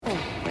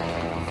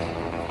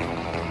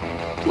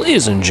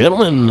Ladies and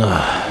gentlemen,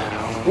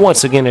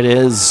 once again it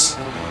is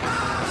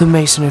the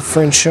Mason and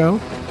Friends Show,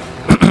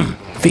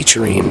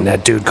 featuring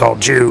that dude called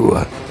Jew,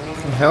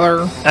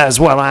 Hello. as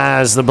well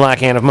as the Black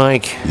Hand of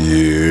Mike.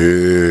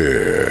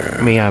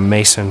 Yeah. Me, I'm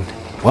Mason.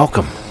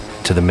 Welcome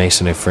to the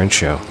Mason and Friends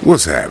Show.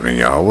 What's happening,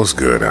 y'all? What's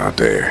good out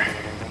there?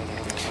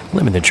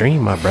 Living the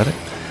dream, my brother.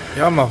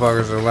 Y'all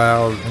motherfuckers are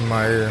loud in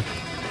my ear.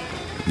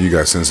 You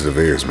got sensitive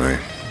ears, man.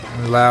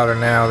 Louder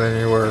now than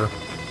you were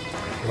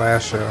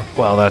last show.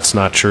 Well, that's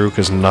not true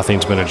because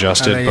nothing's been I know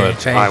adjusted, you but ain't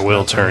changed I will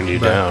nothing, turn you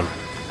but- down.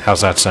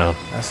 How's that sound?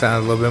 That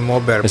sounds a little bit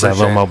more better. Is that a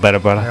little more better,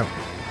 brother? Yep.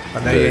 I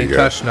know There you you ain't go.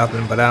 touched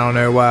nothing, but I don't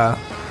know why.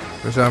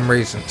 For some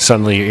reason.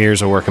 Suddenly your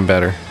ears are working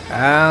better.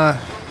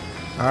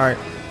 Alright.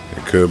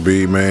 It could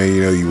be, man.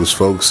 You know, you was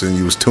focusing,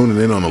 you was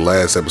tuning in on the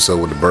last episode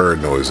with the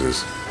bird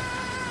noises.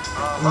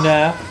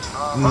 Nah.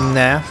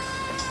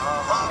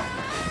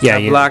 Yeah,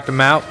 I blocked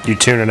them out. you're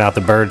tuning out the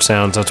bird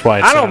sounds. That's why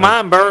it's I don't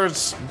mind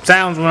birds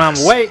sounds when I'm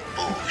awake.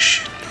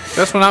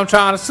 That's when I'm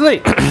trying to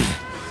sleep.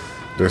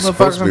 They're supposed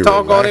Motherfuckers to be can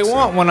talk all they relaxing.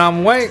 want when I'm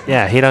awake.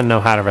 Yeah, he doesn't know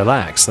how to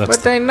relax. That's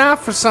But they not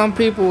for some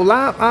people.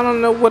 I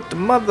don't know what to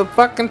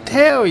motherfucking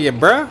tell you,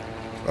 bruh.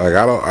 Like,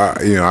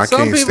 I Some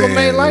can't people stand,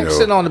 may like you know,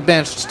 sitting on the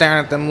bench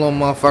staring at them little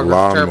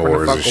motherfuckers chirping the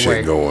lawnmowers fuck and shit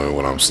away. going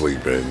when I'm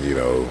sleeping, you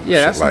know. Yeah, shit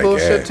that's some like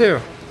bullshit that. too.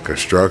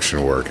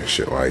 Construction work and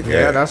shit like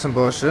Yeah, that. that's some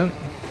bullshit.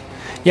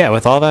 yeah,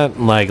 with all that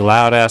like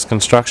loud ass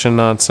construction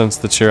nonsense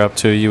that you're up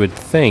to, you would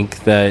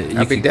think that you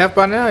I'd be could, deaf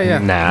by now, yeah.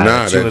 nah, Nah,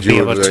 that you that would you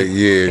be would, able to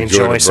enjoy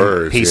enjoy the some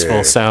birds, peaceful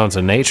yeah. sounds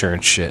of nature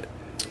and shit.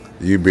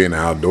 You being an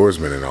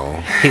outdoorsman and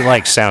all. He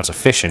likes sounds of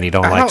fishing. He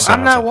don't like sounds.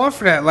 I'm not of, one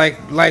for that. Like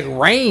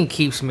rain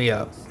keeps me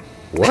up.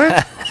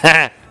 What?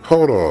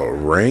 Hold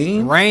on,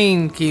 rain?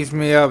 Rain keeps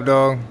me up,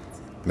 dog.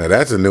 Now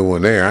that's a new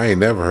one there. I ain't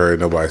never heard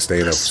nobody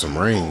staying up for some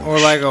rain. Or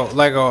like a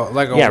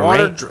Yeah,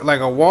 water rain. like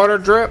a water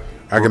drip.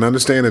 I can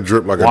understand a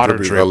drip like Water a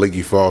drip, drip. a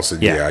leaky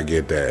faucet. Yeah. Yeah, I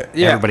get that.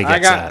 Yeah, Everybody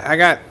gets that. I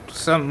got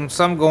some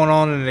going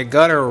on in the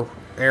gutter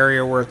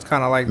area where it's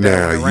kind of like that.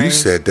 Now when it you rains.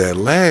 said that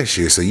last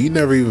year, so you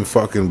never even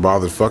fucking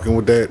bothered fucking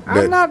with that.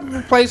 I'm not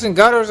replacing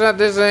gutters.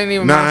 This ain't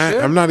even Nah, my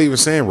shit. I'm not even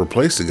saying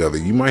replace together.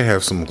 You might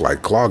have some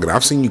like clogging.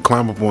 I've seen you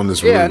climb up on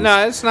this Yeah, roof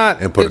no, it's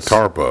not. and put a it's-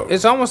 tarp up.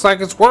 It's almost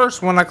like it's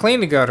worse when I clean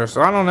the gutter.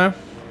 So I don't know.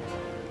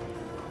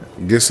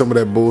 Get some of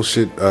that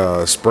bullshit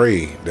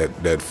spray,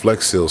 that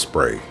Flex Seal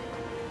spray.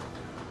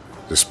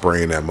 Just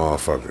spraying that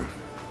motherfucker.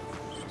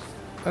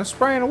 I'm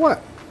spraying or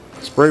what?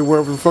 Spray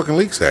wherever the fucking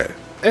leak's at.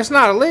 It's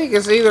not a leak.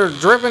 It's either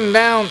dripping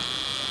down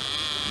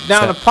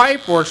the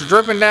pipe or it's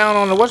dripping down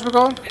on the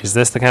whatchamacallit. Is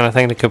this the kind of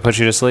thing that could put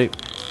you to sleep?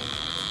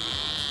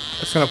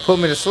 It's gonna put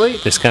me to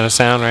sleep. This kind of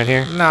sound right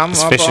here? No, I'm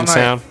this up fishing all night.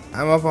 sound?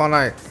 I'm up all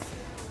night.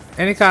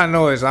 Any kind of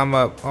noise, I'm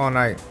up all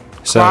night.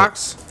 So-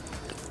 Clocks.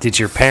 Did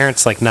your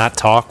parents like not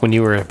talk when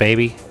you were a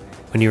baby?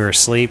 When you were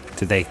asleep?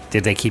 Did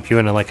they keep you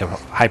in a, like a You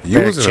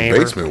hyperbaric was in chamber?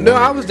 the basement. No,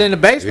 weren't I you? was in the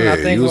basement. Yeah, I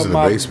think you was with in the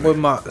my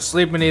basement.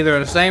 sleeping either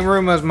in the same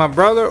room as my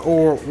brother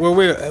or where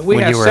we When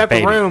had you were a separate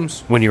baby.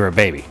 rooms. When you were a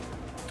baby.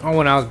 Oh,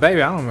 when I was a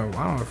baby, I don't remember.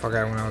 I don't know the fuck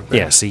I when I was a baby.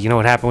 Yeah, see, you know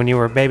what happened when you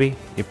were a baby?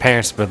 Your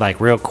parents were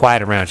like real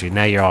quiet around you.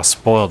 Now you're all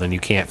spoiled and you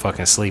can't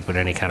fucking sleep with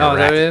any kind of Oh,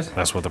 that racket. is?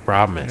 That's what the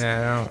problem is.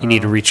 Yeah, I don't- you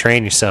need to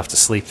retrain yourself to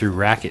sleep through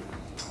racket.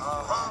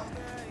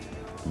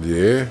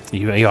 Yeah.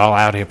 You all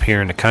out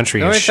here in the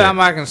country The and only shit. time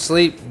I can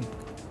sleep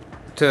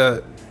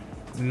to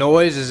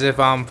noise is if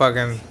I'm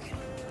fucking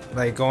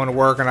like going to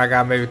work and I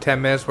got maybe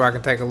 10 minutes where I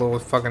can take a little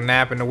fucking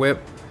nap in the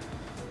whip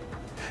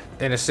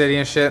in the city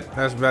and shit.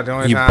 That's about the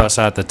only You time. bust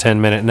out the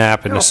 10-minute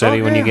nap in Yeah, the city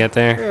fuck when you yeah. get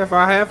there. Yeah, if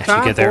I have If time.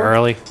 you get there for it.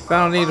 early. If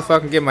I don't need to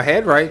fucking get my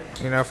head right,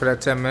 for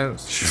that 10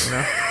 minutes.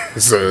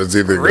 So it's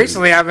either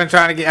Recently, I've been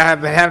having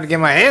to get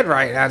my head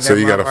right. So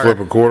you got to flip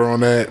a quarter on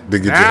that to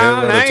get your head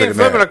Nah, right I or take ain't a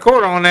flipping a nap?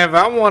 quarter on that. If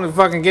I want to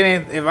fucking get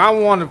in, if I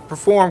want to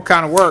perform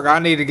kind of work, I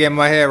need to get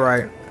my head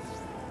right.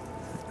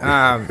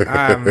 I'm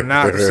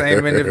not the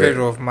same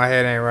individual if my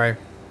head ain't right.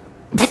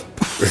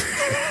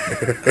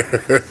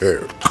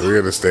 We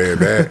understand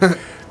that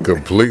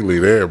completely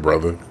there,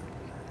 brother.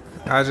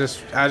 I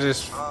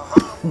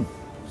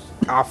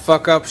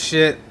fuck up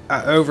shit.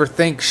 I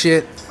overthink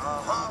shit.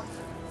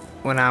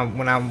 When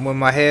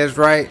my head's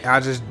right, I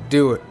just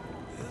do it.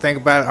 Think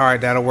about it. All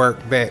right, that'll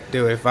work. Bet,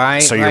 do it. If I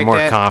ain't So you're like more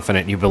that,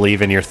 confident. You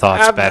believe in your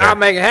thoughts better. I'll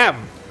make it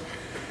happen.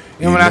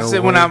 You when I know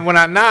said what? when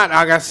I'm not,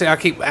 I gotta say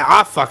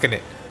I fucking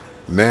it.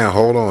 Now,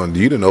 hold on.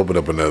 You didn't open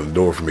up another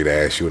door for me to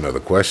ask you another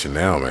question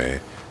now,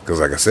 man. Because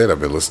like I said, I've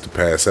been listening to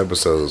past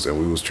episodes, and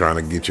we was trying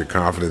to get your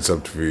confidence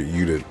up for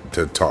you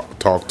to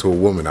talk to a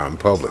woman out in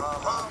public.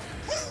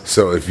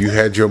 So if you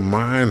had your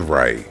mind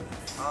right,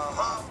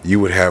 you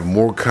would have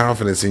more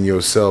confidence in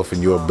yourself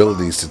and your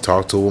abilities to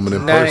talk to a woman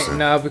in person.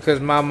 No, because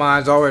my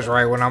mind's always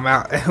right when I'm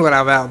out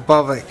in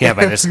public. yeah,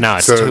 but it's So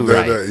too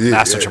right. yeah,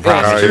 That's what your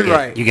yeah, problem is. yeah, You too get-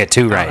 right. You get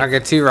too right. I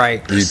get too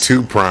right. You're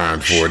too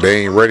primed for it.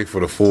 They ain't ready for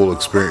the full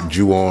experience,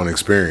 Jew-on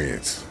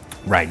experience.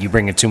 Right, you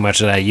bring in too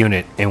much of that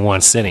unit in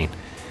one sitting.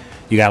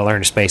 You got to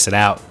learn to space it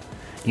out.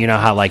 You know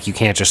how like you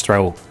can't just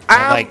throw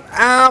like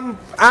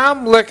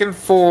I'm looking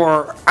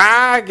for.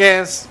 I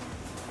guess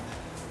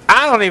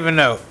I don't even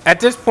know. At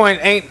this point,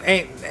 ain't.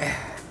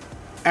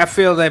 I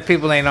feel that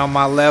people ain't on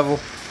my level.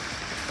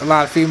 A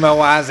lot of female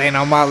wives ain't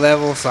on my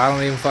level, so I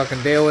don't even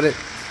fucking deal with it.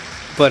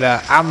 But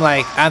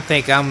I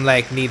think I'm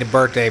like need a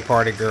birthday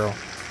party girl.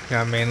 You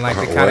know what I mean? Like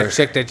the kind of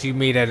chick that you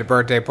meet at a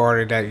birthday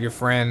party that your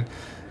friend,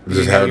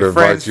 Just have to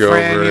invite you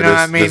over. You know what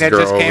I mean? That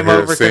just came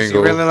over because she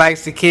really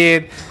likes the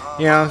kid.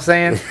 You know what I'm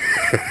saying?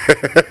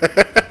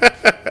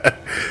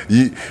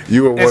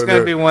 You were it's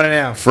gonna be one of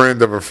them.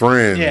 Friend of a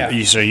friend.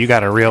 Yeah. So you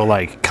got a real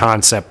like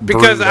concept.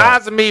 Because the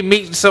odds of me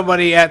meeting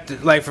somebody at the,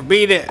 like for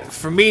me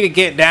to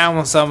get down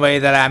with somebody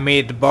that I meet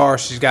at the bar,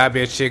 she's gotta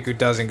be a chick who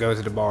doesn't go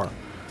to the bar.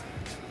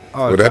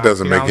 Well, that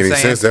doesn't make any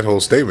sense. That whole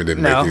statement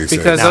didn't make any sense.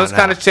 Because those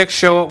kind of chicks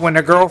show up when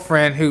their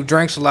girlfriend who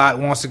drinks a lot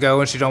wants to go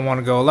and she don't want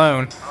to go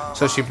alone.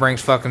 So she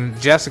brings fucking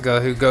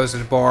Jessica, who goes to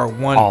the bar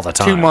all the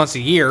time. 2 months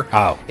a year.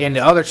 Oh. And the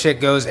other chick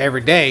goes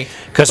every day.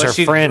 Because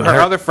her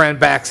other friend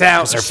backs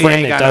out. Her she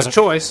friend ain't got no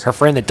choice. Her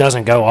friend that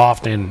doesn't go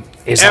often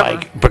is Ever.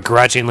 like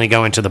begrudgingly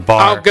going to the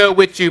bar. I'll go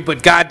with you,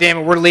 but goddamn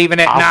it, we're leaving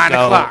at 9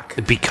 o'clock.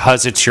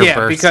 Because it's your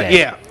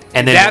birthday.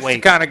 And then that's the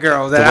kind of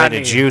girl that I need. The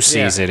way the Jew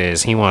sees it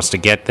is he wants to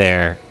get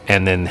there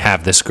and then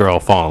have this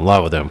girl fall in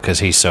love with him because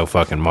he's so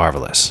fucking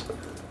marvelous.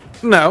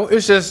 No,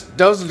 it's just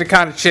those are the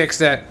kind of chicks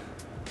that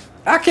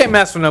I can't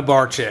mess with no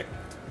bar chick.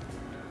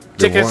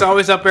 Chick that's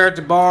always up there at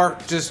the bar,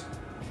 just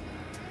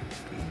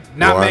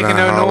not making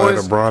no noise.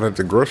 At a broad at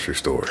the grocery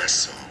store.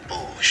 That's some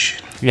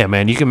bullshit. Yeah,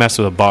 man, you can mess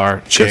with a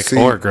bar chick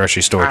or a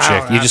grocery store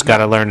chick. You just got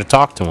to learn to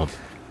talk to them.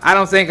 I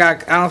don't think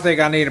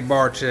I need a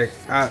bar chick.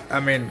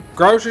 I mean,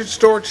 grocery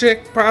store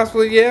chick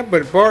possibly, yeah,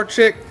 but bar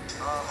chick.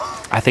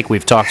 I think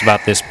we've talked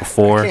about this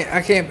before.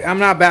 I can't. I'm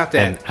not about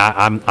that.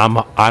 And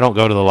I don't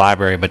go to the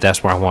library, but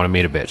that's where I want to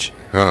meet a bitch.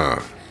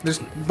 There's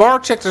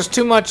bar chicks. There's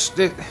too much.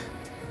 Too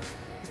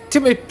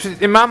many.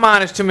 In my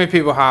mind, there's too many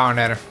people hollering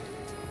at her.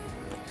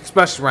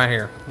 Especially around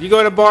here. You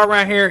go to a bar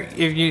around here.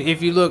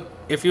 If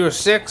you're a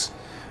 6,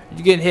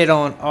 you getting hit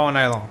on all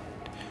night long.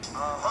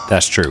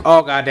 That's true.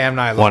 All goddamn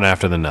night long. One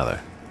after the other.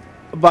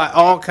 By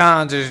all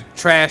kinds of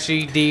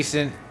trashy,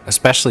 decent,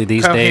 especially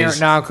these coherent,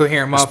 days,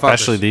 non-coherent motherfuckers.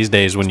 Especially these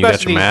days when you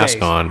got your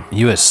mask on,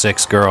 you a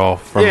 6 girl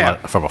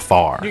from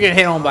afar. You get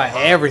hit on by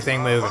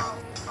everything moving.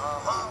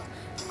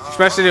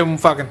 Especially them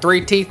fucking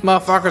 3 teeth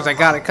motherfuckers that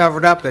got it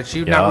covered up that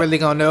you not really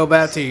gonna know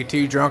about till you're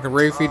too drunk and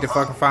roofied to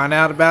fucking find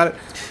out about it.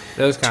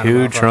 Those kind of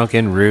motherfuckers. Too drunk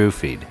and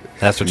roofied.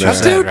 That's what you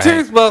said, right?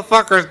 2-tooth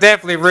motherfucker is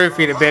definitely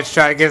roofied a bitch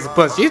trying to get some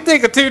pussy. You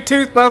think a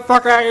 2-tooth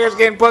motherfucker out here is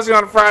getting pussy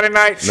on a Friday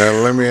night? Now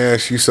let me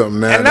ask you something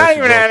now. And not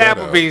even at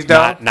Applebee's,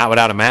 dog. Not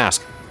without a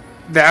mask.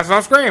 That's what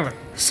I'm screaming.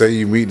 Say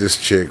you meet this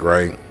chick,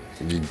 right?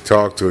 You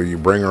talk to her, you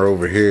bring her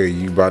over here,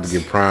 you about to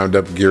get primed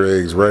up and get her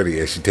eggs ready,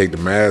 and she take the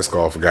mask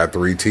off and got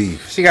 3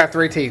 teeth. She got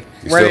 3 teeth.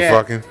 You still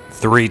fucking?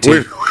 3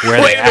 teeth.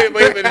 Wait a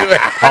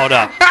minute. Hold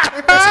up.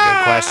 That's a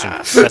good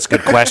question. That's a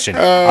good question.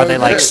 Are they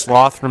like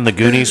Sloth from the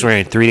Goonies, where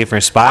in 3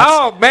 different spots?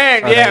 Oh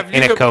man, yeah.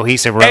 In a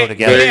cohesive row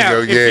together.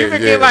 Yeah, if you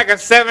could get like a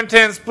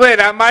 7-10 split,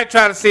 I might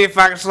try to see if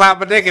I can slap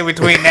my dick in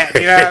between that.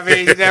 You know what I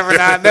mean? You never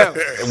know.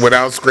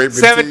 Without scraping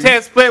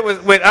 7-10 split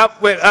with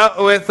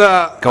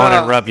Go on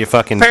and rub your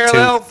fucking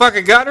parallel tooth.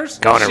 fucking gutters.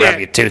 Go on and rub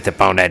your tooth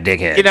upon that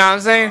dickhead. You know what I'm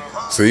saying?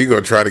 So you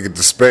gonna try to get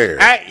the spare?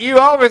 You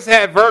always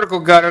had vertical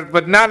gutters,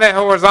 but not that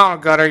horizontal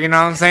gutter. You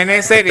know what I'm saying?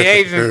 They say the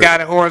Asians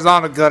got a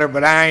horizontal gutter,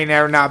 but I ain't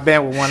never not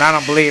been with one. I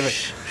don't believe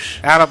it.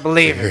 I don't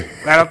believe it.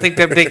 I don't think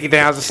them dicky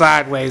downs are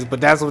sideways, but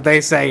that's what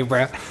they say,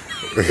 bruh.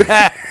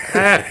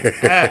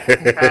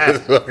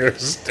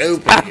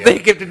 Stupid. I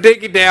think if the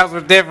dicky downs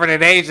were different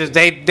in Asians,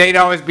 they'd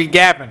always be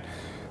gapping.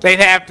 They'd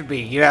have to be,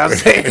 you know what I'm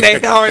saying?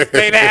 They'd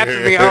have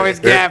to be always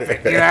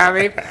gapping, you know what I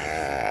mean?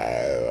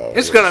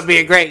 It's gonna be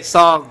a great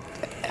song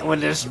when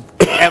this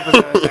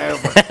episode is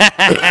over.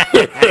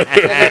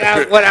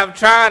 What I'm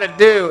trying to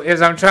do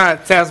is I'm trying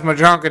to test my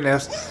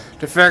drunkenness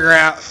to figure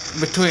out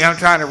I'm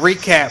trying to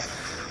recap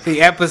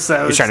the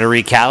episodes. You're trying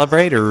to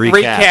recalibrate or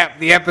recap? Recap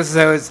the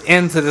episodes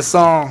into the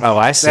song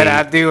I see. that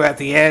I do at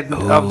the end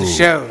of the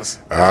shows.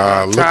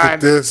 Look at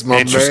this,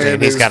 my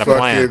man. He's got a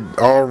plan.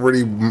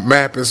 Already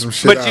mapping some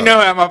shit But you know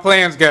how my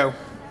plans go,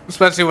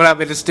 especially when I'm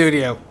in the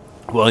studio.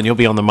 Well, and you'll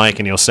be on the mic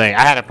and you'll say,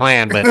 I had a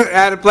plan, but... I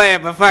had a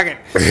plan, but fuck it.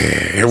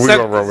 Here we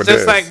go run with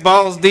just this. like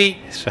Balls Deep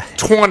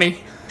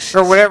 20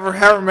 or whatever,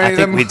 however many I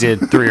think we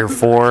did 3 or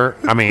 4.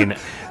 I mean,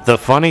 the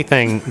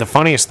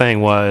funniest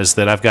thing was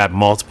that I've got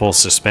multiple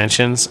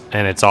suspensions,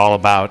 and it's all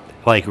about,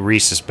 like,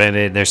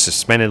 resuspended. There's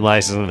suspended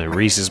license, and they're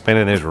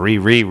resuspended. There's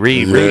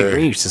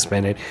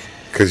re-suspended.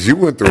 Because you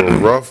went through a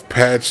rough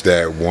patch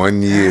that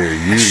one year.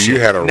 You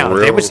had a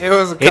real... it was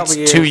a couple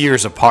years. 2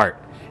 years apart.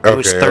 It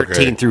was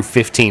 13 through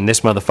 15. This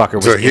motherfucker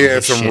was. So he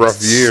had some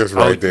rough years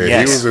right there.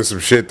 Yes. He was in some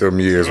shit them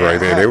years right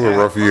there. They were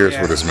rough years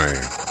for this man.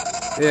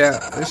 Yeah,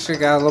 this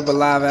shit got a little bit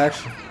live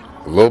action.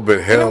 A little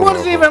bit hell. It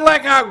wasn't even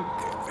like I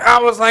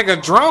was like a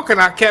drunk and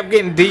I kept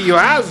getting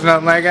DUIs or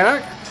nothing like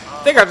that.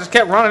 I think I just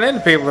kept running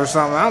into people or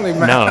something. I don't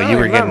even. No, you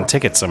were getting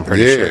tickets. I'm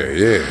pretty sure.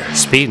 Yeah.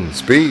 Speeding.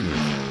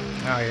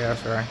 Oh yeah,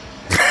 that's right.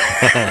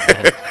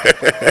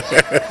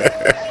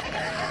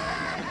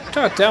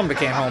 Try to tell them they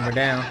can't hold me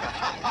down.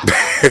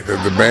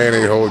 The man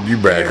ain't holding you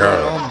back,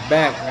 huh? On the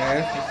back,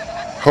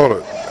 man. Hold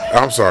it.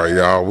 I'm sorry,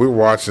 y'all. We were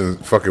watching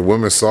fucking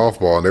women's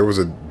softball, and there was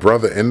a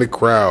brother in the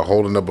crowd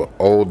holding up an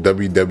old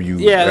WWF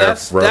Yeah,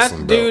 wrestling that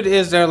belt. dude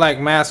is their like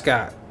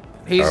mascot.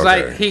 He's Okay.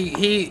 like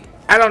he.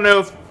 I don't know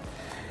if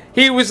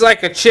he was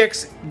like a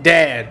chick's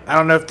dad. I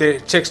don't know if the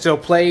chick still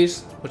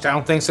plays, which I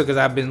don't think so because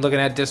I've been looking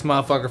at this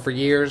motherfucker for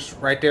years.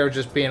 Right there,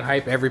 just being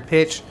hype every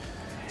pitch.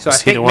 So I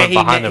Is he the think one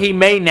behind he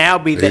may now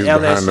be the He's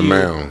behind the LSU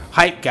mound.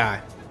 hype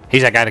guy.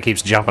 He's that guy that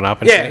keeps jumping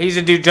up and Yeah, shit. he's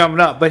a dude jumping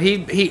up, but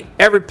he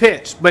every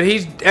pitch, but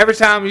he's every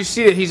time you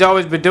see it, he's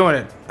always been doing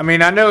it. I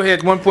mean, I know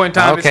at one point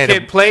in time Okay, his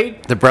kid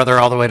played. The brother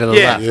all the way to the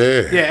Yeah,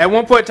 left. Yeah. At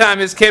one point in time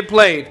his kid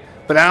played,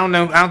 but I don't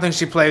know. I don't think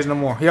she plays no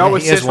more. He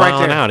always He is sits right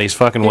wilding there. out. He's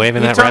fucking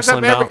waving He that turns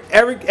wrestling up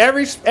belt.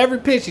 every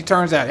pitch he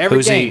turns out.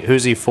 Every game.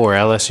 Who's he for?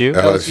 LSU?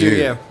 LSU.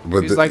 yeah.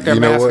 But He's like their you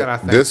know mascot, what? I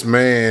think. This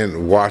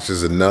man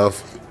watches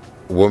enough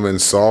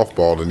women's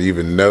softball to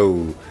even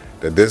know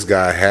that this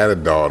guy had a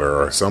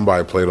daughter or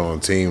somebody played on a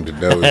team to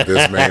know that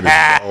this man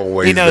is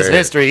always He knows there.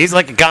 history. He's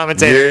like a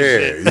commentator.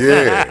 and shit.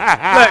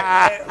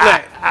 Yeah,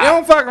 Look, you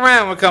don't fuck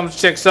around when it comes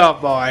to chick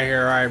softball out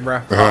here, all right,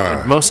 bro?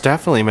 yeah. Most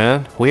definitely,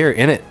 man. We are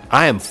in it.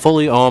 I am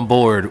fully on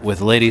board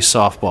with ladies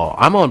softball.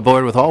 I'm on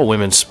board with all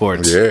women's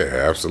sports.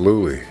 Yeah,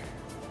 absolutely.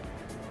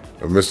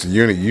 But Mr.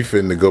 Unit, you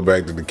finna go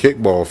back to the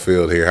kickball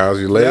field here. How's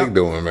your leg Yep.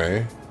 doing,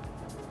 man?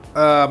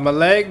 My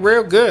leg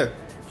real good.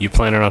 You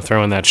planning on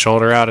throwing that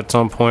shoulder out at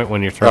some point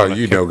when you're Oh, throwing?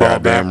 you the know, kickball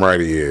goddamn back? right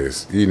he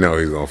is. You know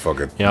he's gonna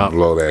fucking Yeah.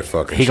 blow that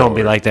fucking. He gonna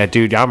be shoulder. like that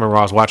dude. I remember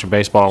I was watching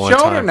baseball one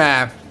Shoulder time.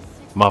 knife.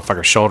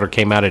 Motherfucker's shoulder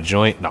came out of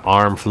joint. And the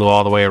arm flew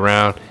all the way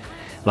around.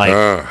 Like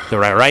the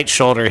right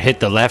shoulder hit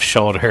the left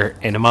shoulder,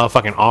 and the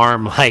motherfucking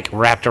arm like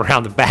wrapped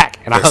around the back.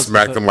 And I That was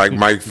smacked him like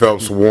Mike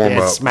Phelps warm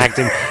yeah, up. smacked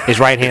him. His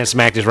right hand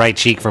smacked his right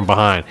cheek from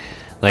behind.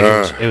 Like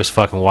it was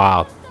fucking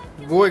wild.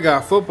 Boy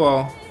got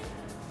football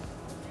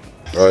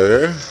Oh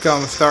yeah.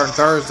 coming starting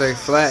Thursday.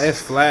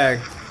 It's flag.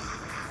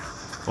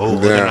 Oh, Yeah.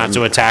 they're not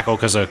doing tackle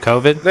because of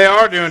COVID. They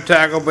are doing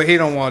tackle, but he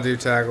don't want to do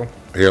tackle.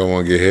 He don't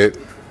want to get hit.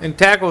 And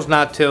tackle's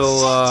not till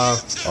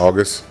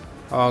August.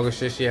 August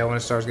this year when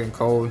it starts getting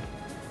cold.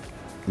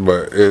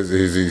 But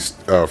is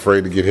he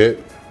afraid to get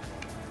hit?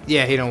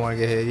 Yeah, he don't want to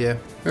get hit. Yeah,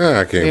 Yeah,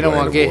 I can't. he don't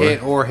blame want the to get boy.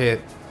 hit or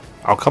hit.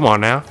 Oh, come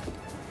on now.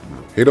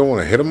 He don't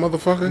want to hit a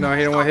motherfucker. No,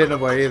 he don't want to hit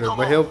nobody either.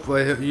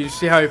 But you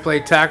see how he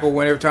played tackle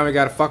when every time he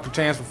got a fucking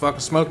chance for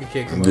fucking smoking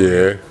kick him.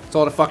 Yeah. That's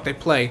all the fuck they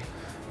play.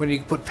 When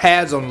you put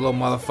pads on the little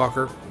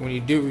motherfucker, when you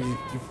do,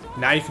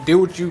 now you can do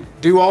what you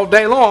do all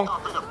day long.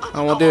 I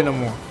don't want to do it no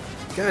more.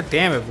 God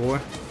damn it, boy.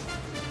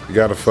 You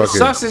got to fucking.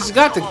 Sucks. He's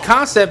got the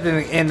concept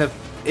in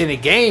the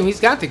game. He's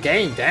got the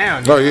game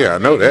down. Oh yeah, I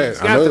know that.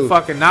 He's I got know. the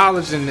fucking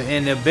knowledge and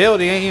the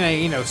ability.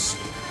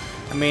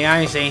 I mean, I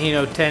ain't saying he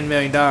 $10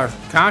 million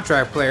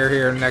contract player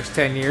here in the next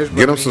 10 years. But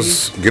Get him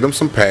I mean,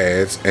 some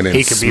pads and then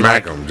He could be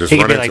smack like him. Just he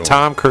could run be into like him.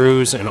 Tom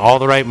Cruise and all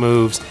the right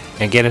moves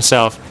and get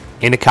himself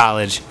into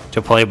college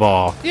to play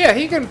ball. Yeah,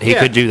 he can. He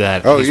could do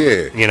that. Oh,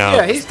 He's- yeah. You know.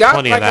 Yeah, he's got.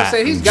 plenty Like of that. I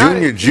said, he's got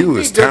Junior it. Jew He'd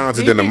be is good-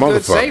 talented he'd than a be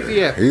good motherfucker. safety,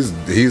 yeah.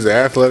 He's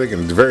athletic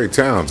and very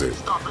talented.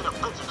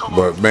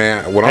 But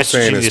man, what I'm That's what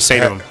saying you is just say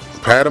to him.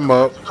 pat him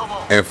up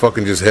and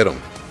fucking just hit him.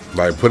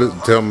 Like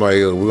tell him like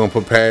we're gonna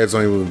put pads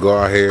on you. We'll go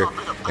out here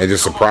and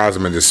just surprise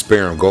him and just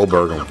spear him,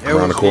 Goldberg him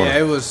around the corner. Yeah,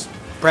 it was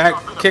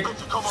kick.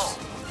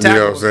 You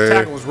know what I'm saying?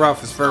 Tackle was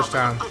rough his first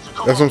time.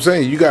 That's what I'm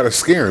saying. You gotta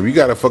scare him. You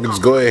gotta fucking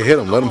just go ahead and hit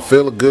him. Let him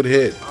feel a good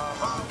hit.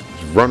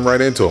 Just run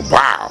right into him.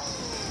 Wow.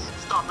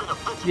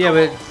 Yeah,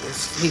 but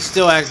he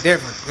still act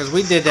different because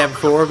we did that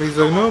before. But he's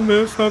like, no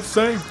man, it's not the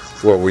same.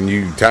 What, when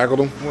you tackled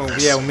him? Well,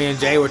 yeah, when me and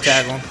Jay were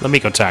tackling, Let me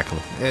go tackle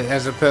him.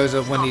 as opposed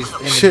to when he's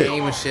in the Shit.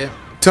 game and shit.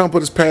 Tell him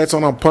put his pads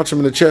on. I'll punch him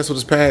in the chest with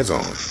his pads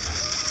on.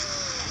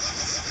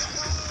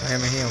 I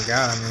mean, he don't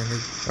got him. I mean,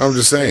 I'm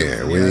just saying.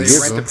 they When he gets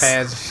rent the him,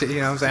 pads and shit. You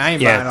know what I'm saying? I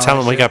ain't buying Yeah, all tell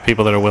that him we shit. got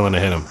people that are willing to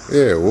hit him.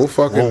 yeah, we'll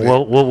fucking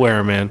We'll wear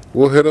him in.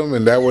 we'll hit him,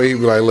 and that way he'll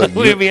be like, look,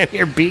 We'll be in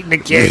here beating the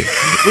kid.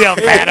 We'll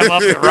pat him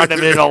up and run him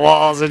into the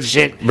walls and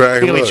shit.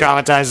 Right, He'll be look.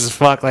 traumatized as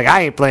fuck. Like,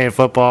 I ain't playing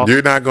football.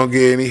 you're not gonna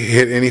get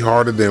hit any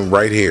harder than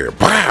right here.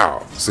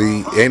 Wow.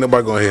 See, ain't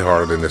nobody gonna hit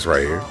harder than this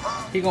right here.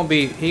 He gonna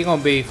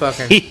be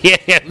fucking.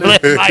 Yeah,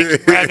 let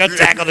Mike Brown go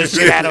tackle the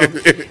shit out of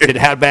him. And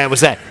how bad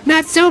was that?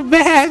 Not so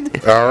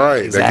bad. All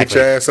right, now get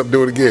Exactly. your ass up,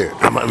 do it again.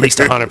 I'm at least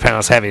 100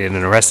 pounds heavier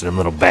than the rest of them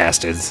little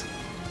bastards.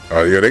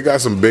 Oh yeah, they got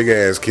some big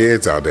ass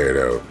kids out there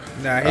though.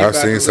 Nah, he I've about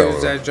seen to some lose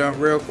of them. that jump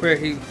real quick.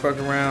 He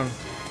fucking around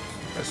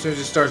as soon as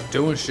he starts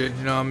doing shit.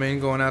 You know what I mean?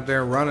 Going out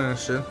there and running and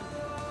shit.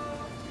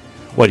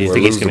 What do you What,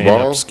 think he's lose going the to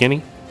end ball? up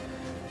skinny?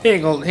 He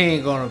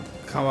ain't gonna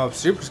come up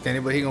super skinny,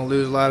 but he gonna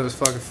lose a lot of his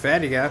fucking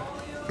fat he got.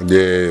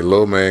 Yeah,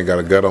 little man got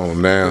a gut on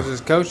him now. 'Cause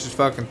his coach is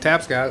fucking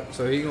Taps got,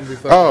 so he gonna be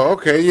fucking. Oh,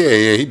 okay,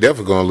 yeah, he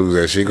definitely gonna lose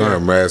that shit. He gonna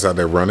have my ass out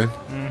there running.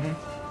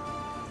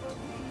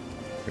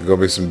 There's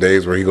gonna be some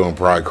days where he gonna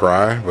probably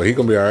cry, but he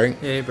gonna be all right.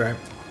 Yeah, he right.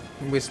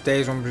 With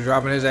days when we're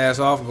dropping his ass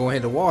off and going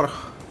hit the water.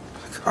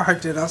 Like, all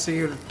right, then I'll see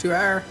you in 2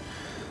 hours,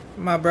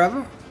 my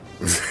brother.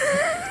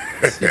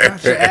 You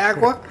got your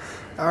aqua.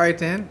 All right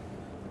then.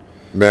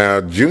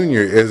 Now,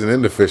 Junior isn't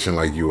into fishing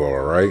like you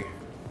are, right?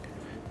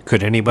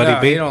 Could anybody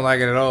No, be? he don't like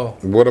it at all.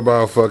 What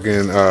about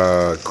fucking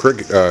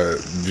cricket,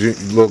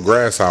 little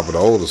grasshopper, the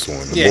oldest one,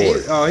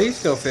 the boy? He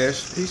still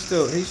fish. He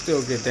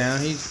still get down.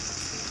 He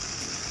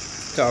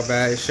talk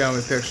about it. He show me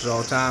pictures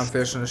all the time,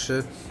 fishing and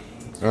shit.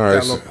 All right,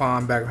 Got a little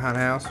pond back behind the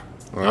house.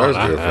 well,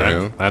 that's good for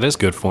him. That is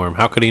good for him.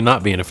 How could he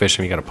not be into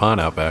fishing if you got a pond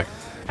out back?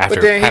 After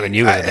But then having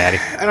you as a daddy.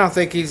 I don't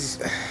think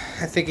he's.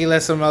 I think he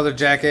let some other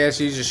jackass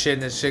use his shit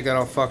and that shit got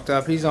all fucked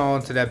up. He's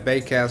on to that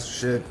baitcaster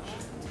shit.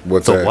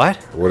 What's The that? what?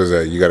 What is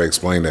that? You got to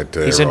explain that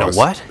to He's into Ross.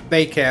 what?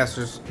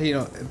 Baitcasters. He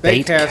don't.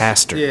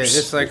 Baitcasters. Yeah,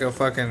 it's like a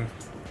fucking.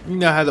 You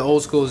know how the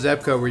old school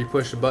Zepco where you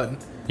push the button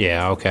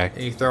Yeah, okay.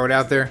 and you throw it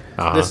out there.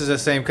 Uh-huh. This is the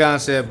same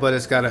concept, but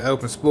it's got an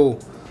open spool.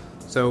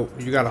 So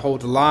you got to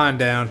hold the line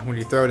down when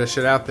you throw that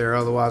shit out there.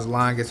 Otherwise, the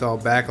line gets all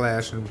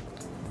backlash and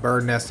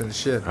bird nesting and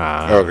shit.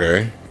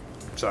 Okay,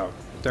 So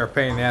they're a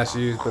pain in the ass to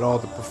use, but all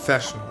the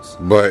professionals.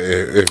 but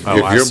if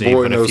I your see,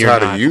 boy but if knows you're how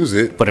not- to use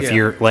it, But if Yeah.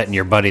 you're letting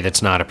your buddy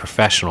that's not a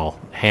professional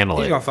handle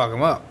He's it, gonna fuck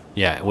him up.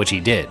 yeah, which he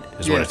did,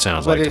 is what Yeah, it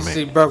sounds but like to it's-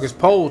 me. He broke his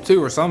pole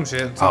too, or some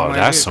shit. Oh,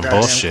 that's some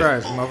bullshit.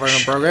 Christ,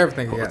 motherfucker done broke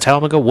everything. He got. Tell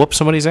him to go whoop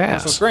somebody's So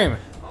ass. screaming.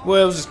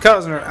 Well, it was his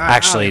cousin. Or,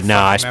 Actually, no,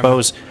 I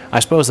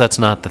suppose that's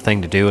not the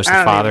thing to do as the I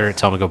don't father. even-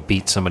 Tell him to go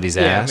beat somebody's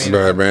Yeah, I ass. mean-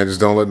 but man,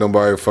 just don't let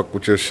nobody fuck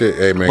with your shit.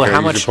 Hey man, Well, can how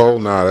I use much- your pole?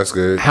 Nah, that's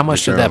good. How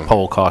much Get did that down.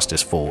 pole cost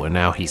his fool? And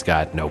now he's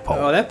got no pole.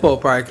 Oh, that pole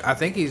probably. I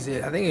think he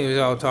was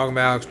all talking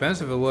about how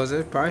expensive it was.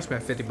 It probably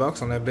spent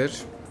 $50 on that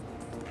bitch.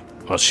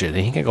 Well, shit,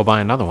 he can go buy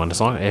another one. As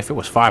long if it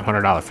was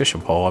 $500 fishing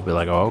pole, I'd be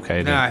like, oh,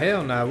 okay. Then. Nah,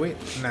 hell no.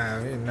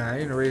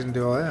 Ain't no reason to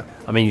do all that.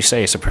 I mean, you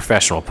say it's a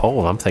professional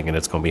pole. I'm thinking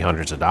it's going to be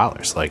hundreds of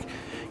dollars. Like,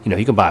 you know,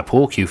 you can buy a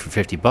pool cue for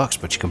 $50,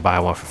 but you can buy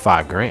one for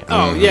 $5,000.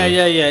 Oh yeah.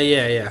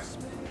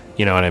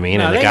 You know what I mean?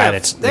 No, and the they guy got-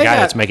 that's they got-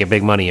 that's making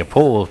big money in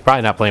pool is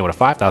probably not playing with a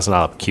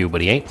 $5,000 cue, but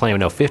he ain't playing with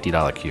no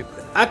 $50 cue.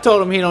 I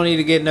told him he don't need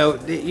to get no.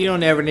 You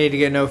don't ever need to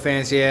get no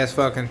fancy ass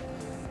fucking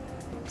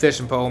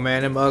fishing pole,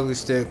 man. Them ugly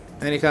stick,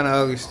 any kind of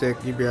ugly stick,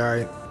 you'd be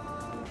alright.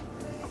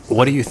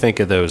 What do you think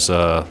of those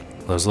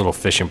little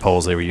fishing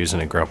poles they were using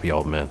at Grumpy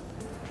Old Men?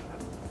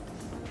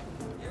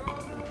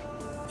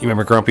 You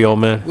remember Grumpy Old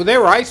Men? Well, they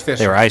were ice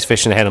fishing. They were ice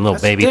fishing. They had them little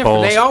That's baby different.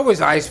 poles. They always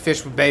ice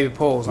fish with baby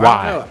poles.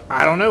 Why?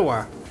 I don't know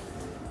why.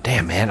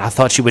 Damn, man, I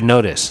thought you would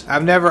notice.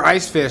 I've never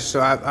ice fished, so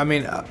I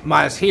mean,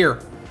 mine's here.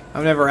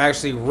 I've never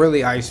actually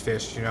really ice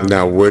fished, you know.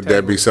 Now, would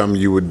that be something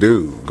you would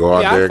do? Go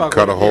out Yeah, I'd there, fuck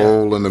cut a with it, yeah.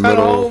 hole in the Cut a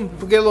middle. hole,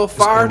 get a little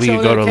fire. We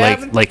chilling could go in to the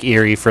cabin. Lake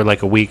Erie for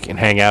like a week and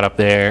hang out up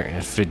there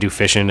and do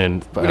fishing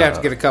and. We'd have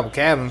to get a couple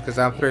cabins because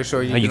I'm pretty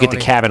sure you. you can get the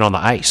only- cabin on the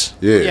ice.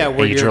 Yeah. Yeah, And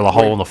where you you're- drill a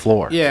hole in the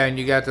floor. Yeah, and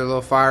you got the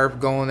little fire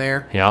going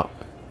there. Yeah.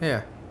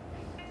 Yeah,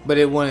 but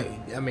it wouldn't.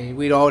 I mean,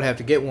 we'd all have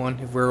to get one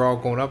if we were all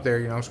going up there.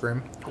 You know,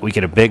 screaming. We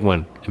get a big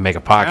one and make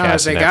a I don't know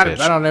if podcast they of got that it.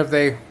 bitch. I don't know if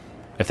they.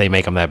 If they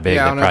make them that big,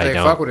 Yeah, I they don't know if probably they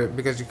don't. fuck with it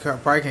because you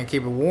probably can't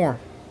keep it warm.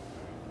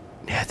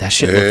 Yeah, that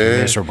shit Yeah.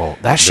 looked miserable.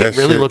 That shit That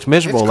really shit- looked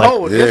miserable. It's Like,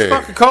 cold. yeah. It's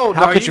fucking cold.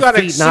 How dog. could You your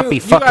gotta feet not be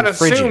assume- you gotta fucking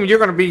frigid? assume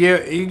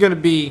you're gonna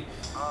be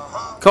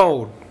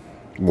cold.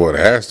 Well, it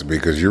has to be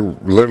because you're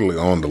literally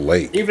on the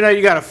lake. Even though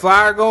you got a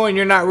fire going,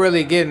 you're not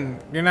really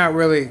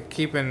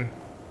keeping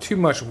too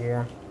much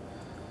warm.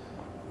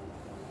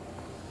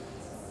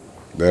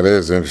 That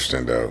is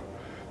interesting though,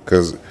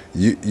 because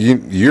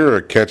you're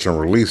a catch and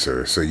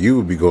releaser, so you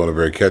would be going up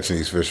there catching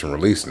these fish and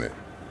releasing it.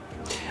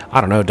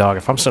 I don't know, dog.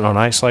 If I'm sitting on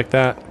ice like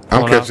that,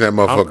 I'm pulling catching that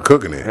motherfucker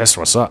cooking it. That's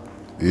what's up.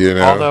 You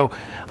know, Although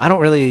I don't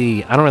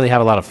really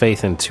have a lot of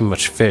faith in too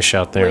much fish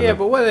out there. Well, yeah,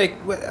 but what are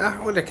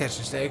they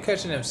catching today? They're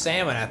catching them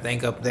salmon, I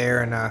think, up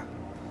there, and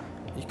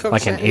you cook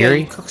Like in yeah,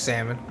 Erie? you cook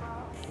salmon.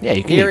 yeah,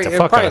 you can Erie, eat the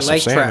fuck out probably of some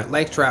lake salmon. trout.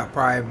 Lake trout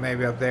probably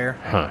maybe up there.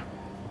 Huh?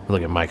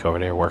 Look at Mike over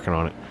there working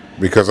on it.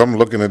 because I'm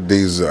looking at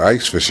these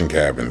ice fishing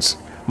cabins.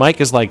 Mike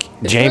is like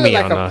It's Jamie really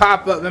like on a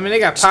pop up. I mean, they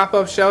got pop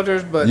up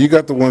shelters, but You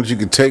got the ones you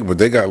can take, but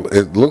they got.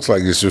 It looks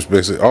like it's just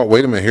basically. Oh,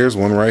 wait a minute. Here's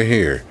one right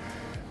here.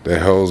 That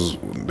hell's.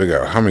 They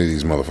got how many of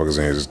these motherfuckers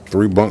in here? There's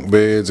 3 bunk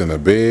beds and a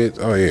bed.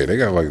 Oh yeah, they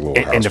got like a little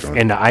in house the joint.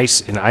 in the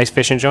ice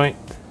fishing joint.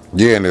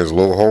 Yeah, and there's a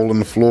little hole in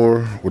the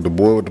floor with the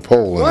boy with the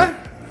pole in what?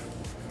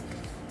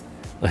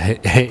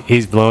 it.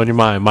 He's blowing your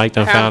mind. Mike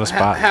done found a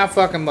spot. How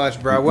fucking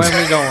much, bro? When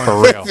we going?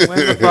 For real.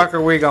 When the fuck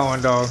are we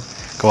going, dog?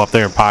 Go up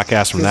there and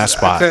podcast from that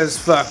spot. Because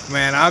fuck,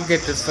 man, I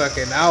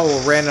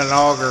will rent an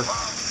auger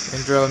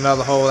and drill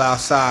another hole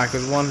outside.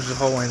 Because one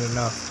hole ain't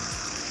enough.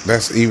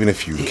 That's even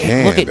if you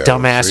can. Look at though,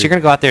 dumbass. see? You're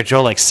gonna go out there,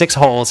 drill like 6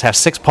 holes, have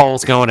 6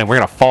 poles going, and we're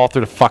gonna fall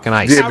through the fucking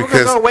ice. Yeah, We're gonna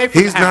because go away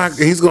from he's the not. house.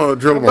 He's going to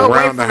drill them We'll go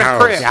away around the from the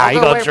house. crib. Yeah, I'll you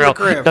go away gonna from drill,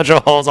 the crib. gonna drill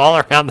holes all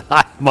around the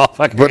ice,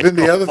 motherfucker. But then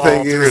the Gonna other fall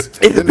thing through. is,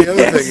 then the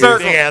other thing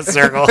circle. Big ass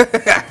circle.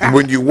 is,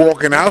 when you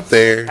walking out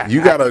there,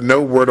 you got to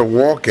know where to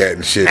walk at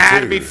and shit Nah, too.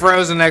 it'd be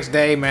frozen next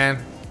day,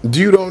 man.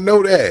 You don't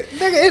know that.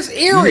 Nigga, it's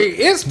Erie.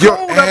 It's Your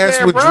cold up ass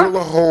there, would bro. drill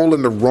a hole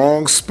in the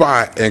wrong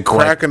spot and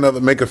crack another,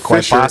 make a Quite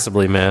fissure.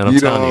 possibly, man. I'm You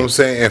know telling what you. I'm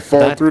saying? And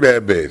fall through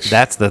that bitch.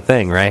 That's the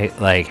thing, right?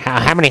 Like,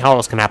 how many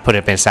holes can I put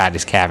up inside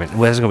this cabin?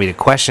 Well, that's going to be the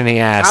question he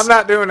asks. I'm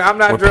not drilling.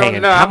 We're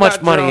paying. No, How I'm much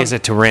not money drilling. is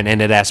it to rent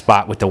into that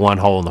spot with the one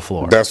hole in the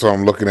floor? That's what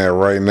I'm looking at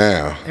right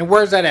now. And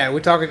where's that at?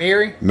 We talking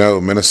Erie? No,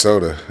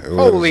 Minnesota.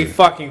 Holy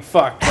fucking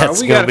fuck, bro.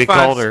 That's we gonna gotta be find,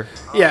 colder.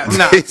 Yeah,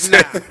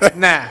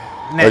 nah.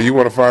 Oh, you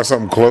want to find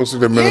something closer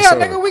to Yeah,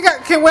 Minnesota?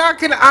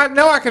 nigga, I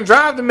know I can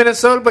drive to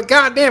Minnesota, but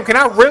goddamn, can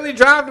I really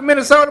drive to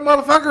Minnesota,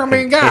 motherfucker? I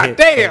mean,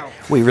 goddamn.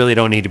 We really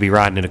don't need to be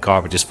riding in a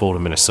car, but just full to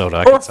Minnesota.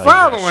 I Or can tell you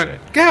that following.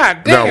 shit.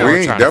 Goddamn. No, we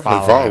ain't trying to definitely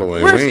follow him.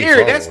 following. Where's We ain't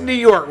Erie? That's following. New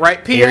York,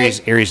 right? PA?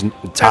 Erie's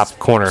top That's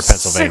corner of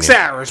Pennsylvania. 6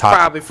 hours top,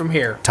 probably from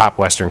here. Top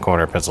western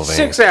corner of Pennsylvania.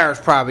 6 hours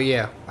probably,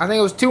 yeah. I think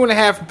it was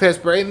 2.5 from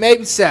Pittsburgh,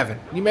 maybe 7.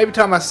 You may be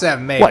talking about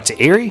 7, maybe. What,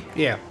 to Erie?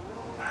 Yeah.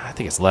 I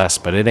think it's less,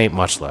 but it ain't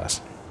much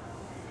less.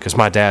 Because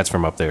my dad's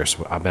from up there,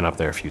 so I've been up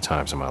there a few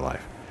times in my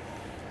life.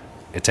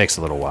 It takes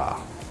a little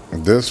while.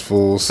 This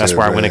fool said That's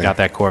where I went and that- got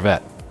that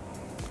Corvette.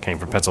 Came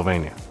from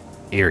Pennsylvania.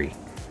 Erie.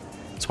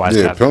 That's why it's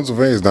Yeah, got,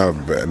 Pennsylvania's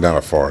not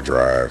a far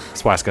drive.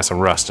 that's why it's got some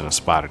rust in a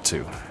spot or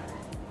two.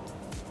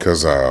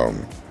 Cause I've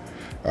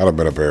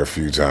been up there a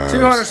few times.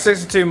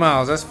 262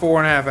 miles. That's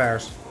 4.5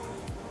 hours.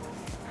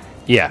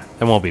 Yeah,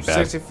 it won't be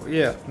bad. 60,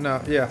 yeah, no,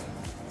 yeah.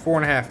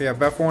 4.5, yeah,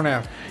 about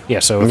 4.5. Yeah,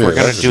 so if Yeah, we're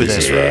gonna that's a do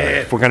decent this, ride.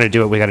 if we're gonna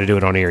do it, we got to do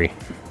it on Erie.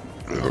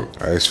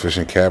 Ice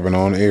fishing cabin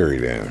on Erie.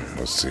 Then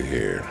let's see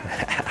here.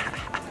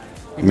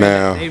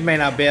 Now He may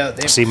not be able.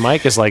 They See,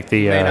 Mike is like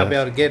the may not be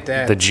able to get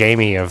that. the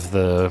Jamie of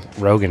the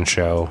Rogan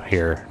show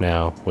here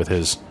now with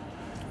his.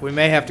 We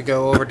may have to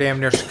go over damn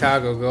near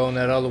Chicago. Go on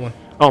that other one.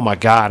 Oh my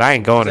God, I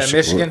ain't going Is to that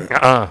Michigan?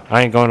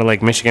 I ain't going to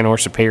Lake Michigan or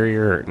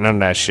Superior or none of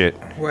that shit.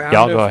 Well, I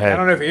Y'all don't know go if- ahead. I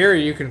don't know if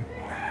Erie you can.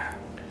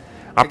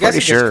 I I'm guess pretty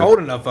it gets sure. cold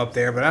enough up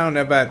there, but I don't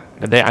know about.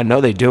 I know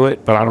they do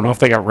it, but I don't know if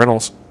they got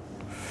rentals.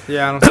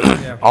 Yeah, I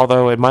don't. Yeah.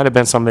 Although it might have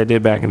been something they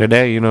did back in the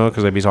day,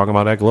 because they'd be talking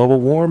about that global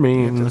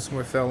warming. That's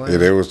where it fell in. yeah,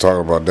 they was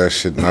talking about that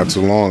shit not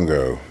too long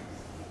ago.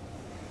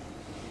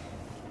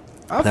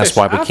 That's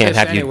why we can't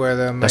have you- Anywhere,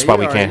 though, man. that's why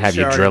we can't have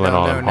you should drilling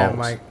already on done know now, holes.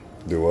 Mike.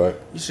 Do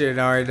what? You should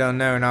have already done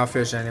know, and I'll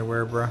fish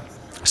anywhere, bro.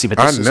 See, but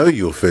I know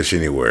you'll fish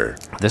anywhere.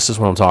 this is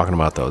what I'm talking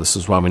about, though. This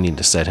is why we need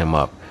to set him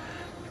up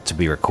to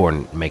be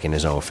recording, making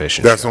his own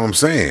fishing. That's show. what I'm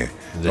saying.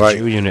 The Like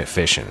Jew unit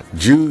fishing.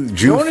 Jew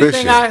The only fishing.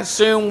 thing I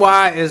assume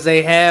why is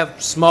they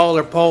have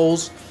smaller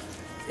poles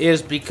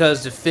is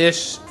because the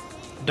fish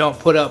don't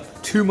put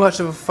up too much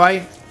of a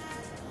fight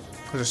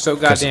because they're so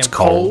 'Cause goddamn it's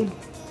cold. cold.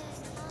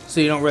 So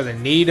you don't really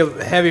need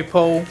a heavy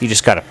pole. You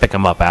just got to pick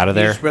them up out of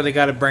You there. just really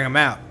got to bring them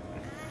out.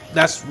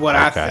 That's what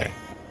I Okay. think.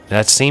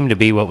 That seemed to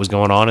be what was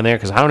going on in there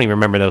because I don't even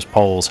remember those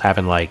poles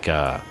having like.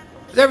 'Cause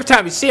every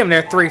time you see them,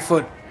 they're 3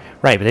 foot.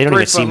 Right, but they don't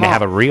 3 even seem foot to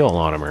have a long. reel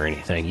on them or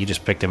anything. You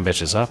just pick them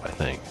bitches up, I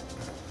think.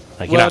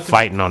 Like you're Well, not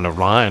fighting on the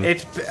line.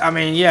 I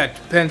mean, yeah, it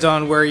depends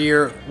on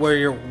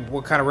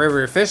what kind of river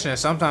you're fishing.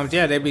 Sometimes,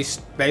 yeah, they'd be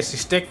basically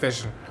stick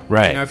fishing.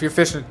 Right. You know, if you're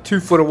fishing 2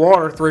 foot of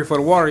water, 3 foot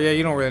of water, yeah,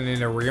 you don't really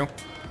need a reel.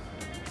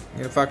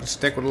 Get a fucking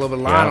stick with a little bit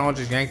of line Yeah. on,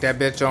 just yank that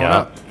bitch on yeah,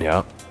 up.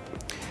 yeah.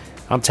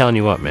 I'm telling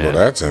you what, man. Well,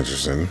 that's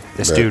interesting.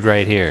 This That- dude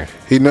right here,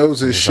 he knows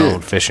his his shit.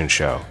 own fishing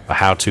show, a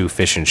how-to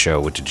fishing show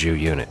with the Jew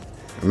unit.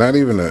 Not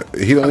even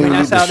he don't I mean, even need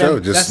that's the how show.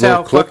 them, Just that's little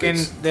how fucking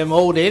clippings. them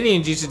old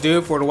Indians used to do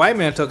it before the white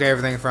man took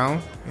everything from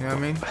them. You know what I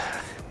mean?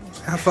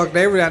 How fuck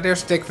they were out there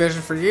stick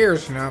fishing for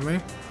years. You know what I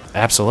mean?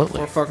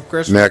 Absolutely. Or fucking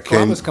Christopher Now,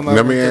 Columbus come over.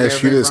 let me and took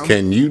ask you everything this: from 'em.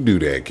 can you do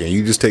that? Can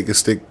you just take a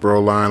stick, throw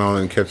a line on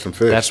it, and catch some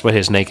fish? That's what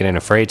his naked and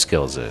afraid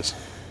skills is.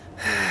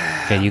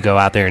 Can you go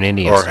out there in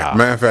Indian or style?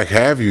 matter of fact,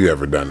 have you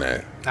ever done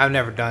that? I've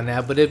never done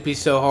that, but it'd be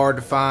so hard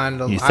to find.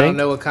 You I think? don't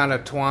know what kind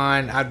of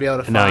twine I'd be able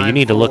to find. No, you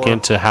need to look for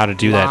into how to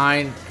do that.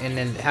 line and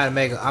then how to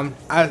make it.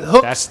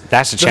 Hook. That's a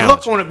the challenge.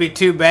 hook wouldn't be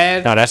too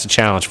bad. No, that's a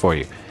challenge for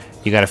you.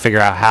 You got to figure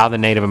out how the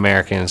Native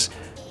Americans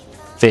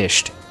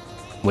fished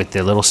with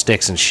their little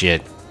sticks and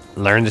shit.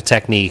 Learn the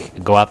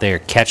technique, go out there,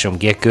 catch them,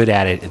 get good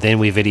at it, and then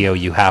we video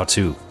you how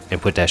to and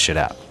put that shit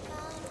out.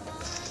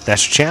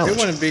 That's your It challenge.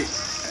 wouldn't be.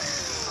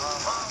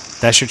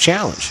 That's your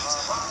challenge.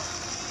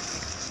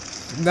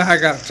 Now I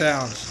got a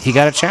challenge. He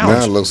got a challenge.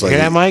 Now it looks like Hear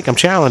that, he- Mike? I'm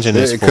challenging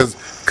this. fool.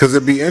 Because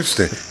it'd be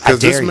interesting. I Because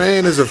this dare you.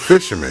 man is a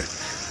fisherman.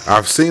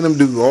 I've seen him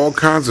do all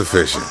kinds of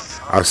fishing.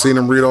 I've seen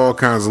him read all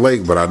kinds of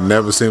lake, but I've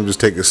never seen him just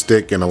take a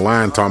stick and a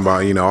line. Talking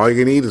about all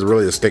you can eat is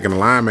really a stick and a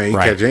line, man. You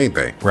Right. catch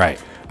anything. Right.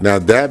 Now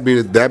that'd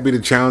be the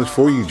challenge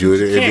for you,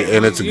 Jude,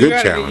 and it's a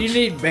good challenge. You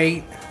need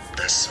bait.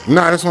 No,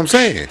 that's what I'm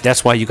saying.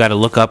 That's why you got to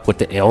look up what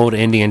the old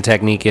Indian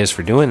technique is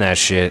for doing that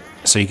shit,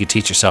 so you can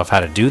teach yourself how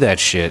to do that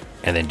shit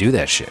and then do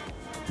that shit.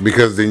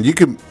 Because then you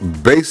can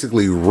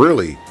basically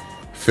really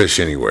fish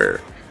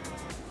anywhere.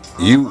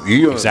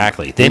 You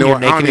Exactly. Then you know you're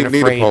what? I don't naked and even need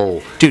a afraid,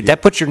 pole. dude.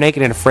 That puts you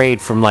naked and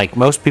afraid from like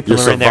most people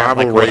Your are in there at,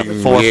 like survival what,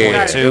 rating, What you 4.2.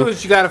 gotta do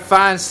is you gotta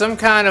find some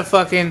kind of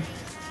fucking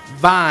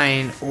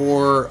vine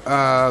or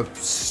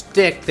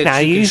stick that Now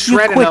you you can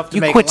shred enough to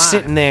you make quit line.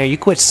 sitting there. You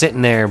quit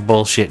sitting there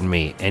bullshitting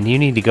me, and you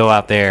need to go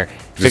out there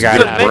figure get out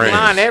You how. couldn't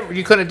brains. make line.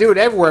 You couldn't do it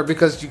everywhere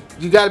because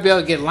you got to be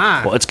able to get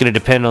line. Well, it's going to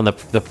depend on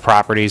the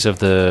properties of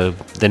the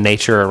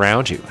nature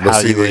around you. But How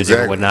see, you would,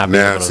 exactly. would not be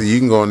Now, able to. see, you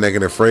can go naked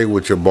and afraid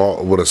with your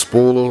ball with a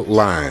spool of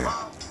line,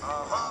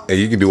 and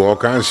you can do all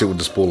kinds of shit with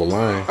the spool of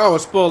line. Oh, a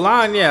spool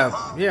line, yeah.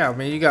 I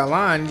mean, you got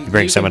line. You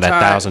bring some can of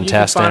that 1,000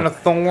 test You can find in. a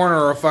thorn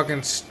or a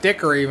fucking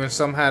stick or even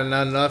somehow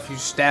not enough. You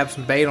stab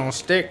some bait on a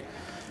stick,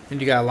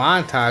 and you got a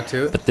line tied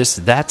to it. But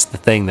that's the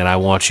thing that I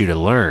want you to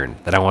learn,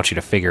 that I want you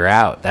to figure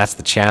out. That's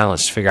the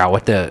challenge, to figure out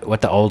what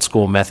the old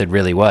school method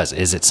really was.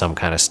 Is it some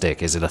kind of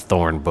stick? Is it a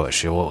thorn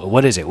bush?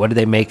 What is it? What do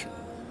they make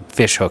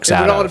fish hooks It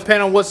out would all of?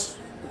 depend on what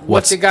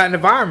What's- they got in the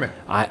environment.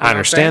 I You know what I'm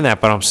understand saying? that,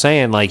 but I'm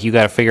saying, like, you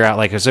got to figure out,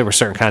 like, 'cause there were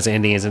certain kinds of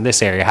Indians in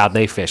this area, how'd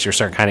they fish? There's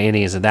certain kind of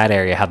Indians in that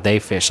area, how'd they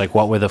fish? Like,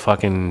 what were the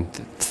fucking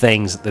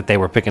things that they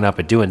were picking up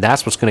and doing?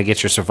 That's what's going to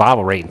get your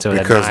survival rate until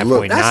that Because,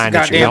 look, 9.9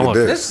 That's that you're goddamn.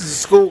 going. this. This is the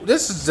school.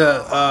 This is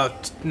the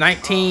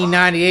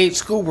 1998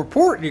 school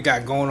report you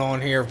got going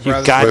on here, You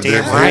brother. goddamn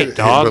then- right, but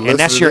dog. listen And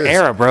that's to your this.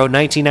 era, bro.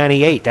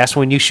 1998. That's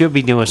when you should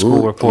be doing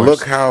school reports.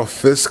 Look how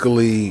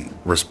fiscally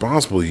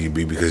responsible you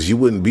be, because you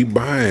wouldn't be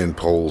buying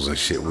poles and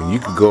shit when you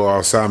could go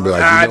outside and be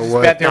like, I you know just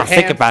what? bet they're Now,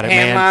 think about it,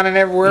 hand man. lining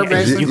everywhere, You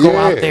basically. go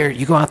Yeah. out there.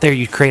 You go out there.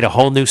 You create a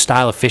whole new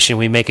style of fishing.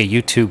 We make a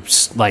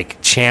YouTube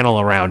like channel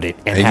around it,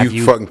 and, And have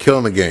you fucking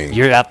killing the game.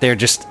 You're out there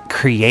just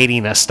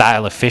creating a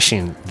style of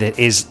fishing that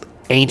is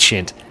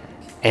ancient,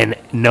 and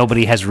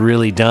nobody has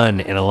really done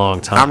in a long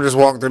time. I'm just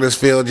walking through this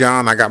field,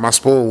 John. I got my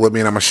spool with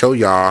me, and I'm gonna show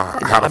y'all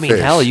how to I mean,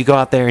 fish. hell, you go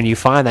out there and you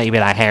find that, you be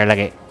like, here, look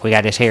at, we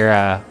got this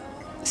here,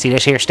 see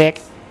this here stick?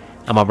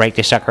 I'm gonna break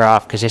this sucker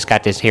off because it's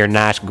got this here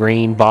nice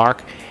green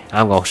bark.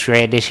 I'm gonna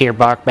shred this here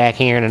bark back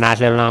here in a nice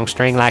little long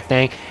string like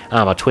thing.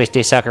 I'm gonna twist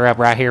this sucker up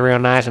right here real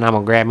nice, and I'm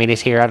gonna grab me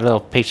this here other little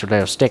piece of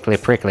little stickly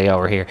prickly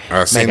over here.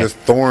 I seen Make this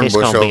thorn it's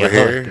bush gonna be over a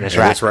hook. here, That's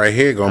and right. this right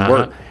here gonna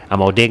work. I'm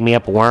gonna dig me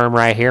up a worm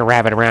right here,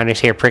 wrap it around this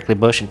here prickly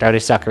bush, and throw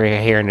this sucker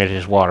in here into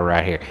this water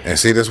right here. And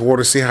see this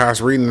water, see how it's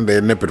reading? They're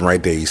nipping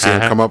right there. You see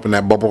them come up in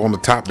that bubble on the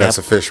top? That's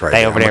Yep. a fish right They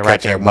there. over I'm there gonna right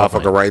catch there that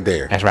bubbling. motherfucker right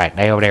there. That's right.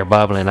 They over there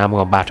bubbling. I'm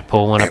about to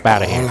pull one up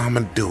out of all here. I'm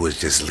gonna do is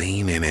just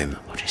lean in and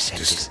just set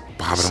just this-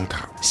 bob it on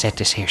top. Set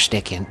this here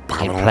stick in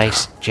Pop it on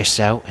place, top. just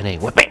so, and then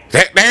whip it.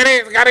 There it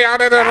is. Got it out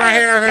there right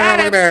here. Got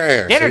Look at it.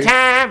 that. Dinner See?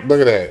 time. Look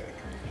at that.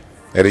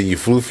 And then you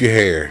floof your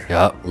hair.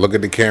 Yup. Look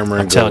at the camera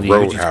I'm and go telling you,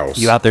 Roadhouse.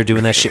 you out there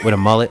doing that shit with a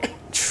mullet.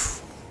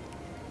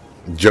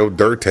 Joe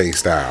Dirte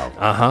style.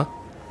 Uh-huh.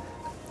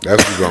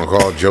 That's what you're gonna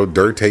call Joe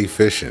Dirte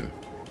fishing.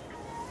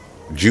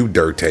 Jew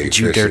Dirte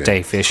Jew fishing.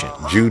 dirty fishing.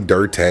 Jew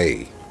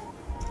Dirte.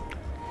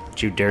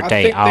 Jew I dirty,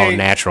 think all they-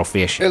 natural It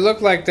fishing.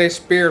 looked like they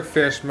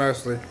spearfish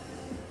mostly.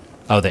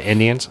 Oh, the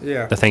Indians?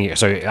 Yeah. The thing.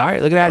 So, all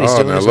right, look at that. He's Oh,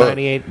 doing now his look.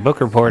 98 book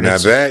report. Now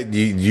It's- that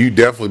you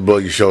definitely blow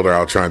your shoulder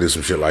out trying to do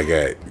some shit like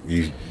that.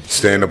 You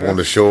stand up on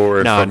the shore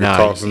and fucking no,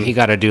 tossing. he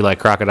got to do like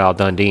Crocodile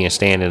Dundee and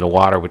stand in the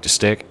water with the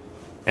stick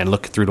and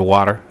look through the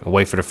water and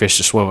wait for the fish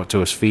to swim up to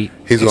his feet.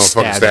 He's and gonna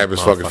fucking stab that his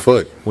fucking motherfucker.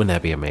 foot. Wouldn't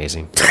that be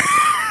amazing?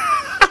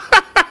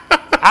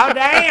 Oh,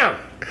 damn!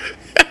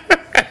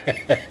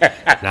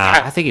 Nah,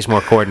 I think he's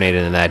more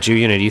coordinated than that.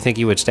 Julian, do you think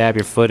you would stab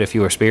your foot if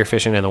you were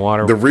spearfishing in the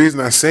water? The reason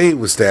I say he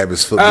would stab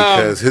his foot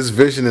because his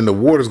vision in the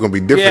water is gonna be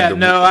different. Yeah, than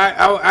no,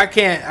 I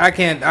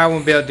can't. I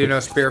won't be able to do no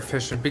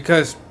spearfishing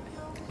because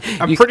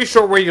I'm pretty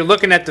sure where you're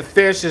looking at the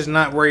fish is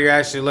not where you're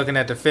actually looking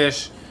at the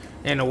fish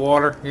in the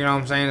water. You know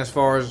what I'm saying? As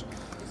far as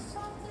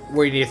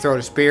where you need to throw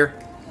the spear,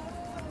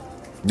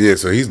 Yeah,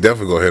 so he's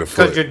definitely gonna hit a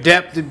because foot. your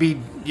depth to be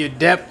your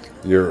depth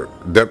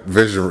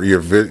Vision,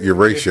 your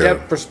ratio.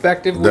 depth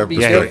perspective would Depth be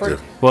perspective.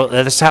 different. Well,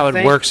 that's how it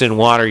think. works in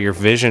water. Your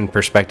vision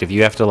perspective,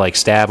 you have to like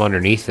stab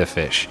underneath the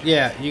fish.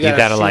 Yeah, you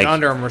gotta, shoot like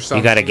under them or something.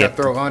 You gotta get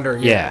throw under.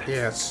 Yeah.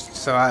 Yes.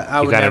 So I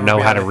You would gotta never know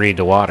be how to able read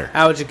the water.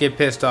 I would just get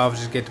pissed off,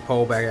 just get the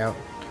pole back out.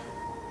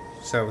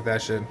 So with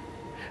that shit.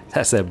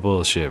 That's that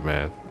bullshit,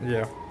 man.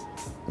 Yeah.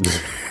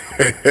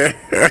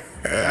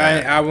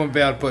 I wouldn't be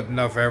able to put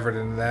enough effort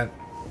into that.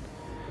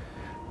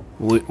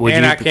 Would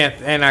and you?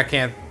 I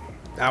can't.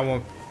 I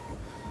won't.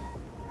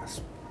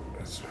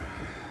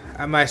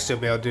 I might still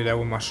be able to do that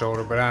with my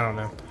shoulder, but I don't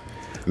know.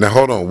 Now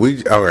hold on.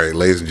 All right,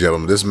 ladies and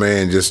gentlemen, this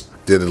man just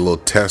did a little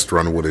test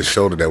run with his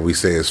shoulder that we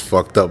say is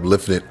fucked up,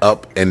 lifting it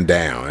up and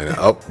down, and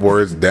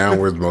upwards,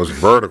 downwards, most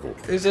vertical.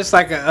 It's just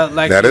like a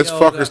like. Now the this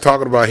old, fucker's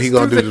talking about he it's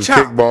gonna through do the the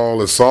chop. kickball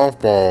and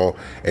softball,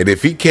 and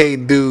if he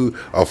can't do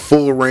a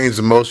full range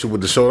of motion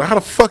with the shoulder, how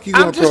the fuck you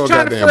gonna I'm throw just a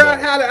trying to goddamn figure out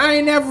ball? how to. I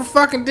ain't never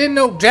fucking did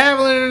no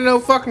javelin and no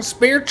fucking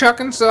spear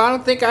chucking, so I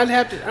don't think I'd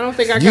have to. I don't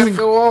think I gotta You-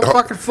 go all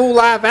fucking full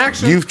live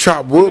action. You've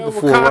chopped wood You know,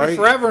 before, Wakanda right?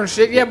 Forever and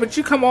shit. Yeah, but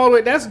you come all the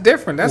way. That's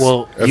different. That's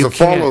Well, That's you a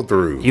can't-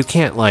 follow-through. You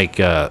can't like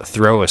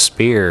throw a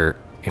spear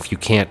if you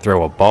can't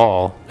throw a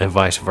ball, and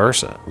vice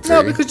versa.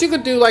 no, See? because you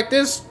could do like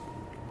this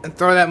and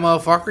throw that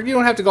motherfucker. You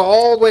don't have to go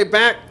all the way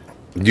back.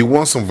 You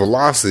want some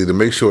velocity to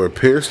make sure it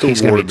pierces the He's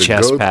gonna water be to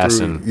chest go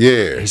passing. through.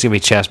 Yeah, He's gonna be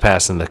chest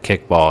passing the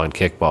kickball and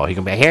kickball. He's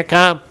gonna be here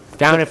come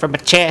down in from my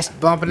chest.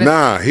 bumping it.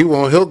 Nah, he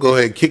won't. He'll go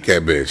ahead and kick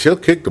that bitch. He'll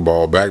kick the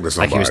ball back to Like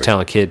somebody. he was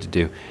telling a kid to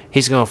do.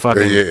 He's gonna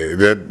fucking.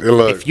 Yeah,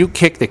 look. If you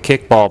kick the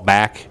kickball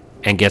back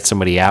and get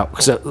somebody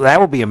out, so that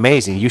would be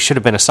amazing. You should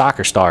have been a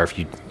soccer star if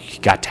you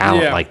got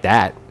talent Yeah. like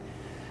that.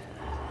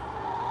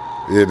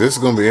 Yeah, this is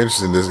gonna be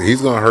interesting.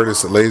 He's gonna hurt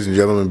us, ladies and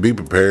gentlemen. Be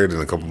prepared in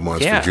a couple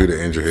months Yeah. for Drew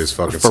to injure his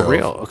fucking For self.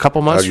 real. A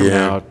couple months from Again.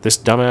 now, this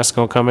dumbass is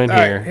gonna come in All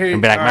right, here here-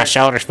 and be like, all my right.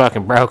 shoulder's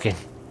fucking broken.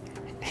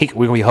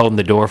 We're gonna be holding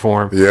the door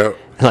for him. Yep.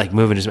 Like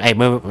moving his. Hey,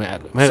 move.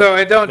 So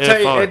it don't move tell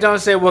you. forward. It don't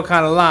say what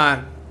kind of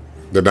line,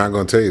 They're not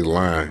gonna tell you the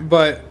line.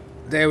 but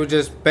they would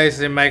just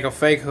basically make a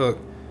fake hook,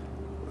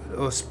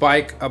 a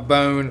spike, a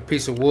bone, a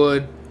piece of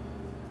wood,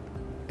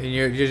 and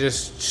you're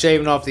just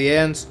shaving off the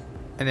ends,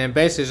 and then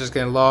basically it's just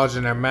getting lodged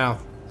in their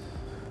mouth.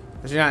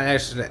 But you're not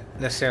actually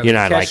necessarily You're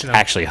not like catching them.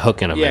 actually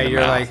hooking them Yeah, in the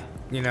you're mouth. like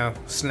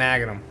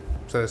snagging them,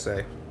 so to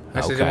say.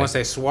 Actually, Okay. once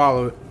they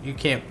swallow it, you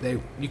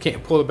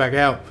can't pull it back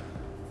out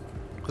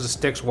because it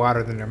sticks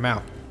wider than their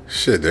mouth.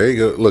 Shit, there you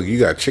go. Look, you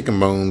got chicken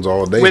bones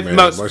all day, With man.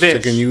 most How much fish.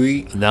 chicken you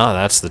eat? No,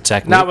 that's the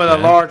technique. Not with a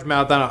man. large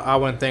mouth, I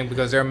wouldn't think,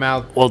 because their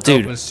mouth Well,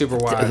 dude, opens super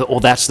wide. well,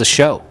 that's the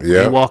show.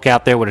 Yep. You walk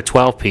out there with a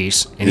 12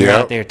 piece, and you're Yep.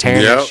 out there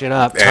tearing Yep. that shit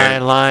up, And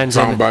tying lines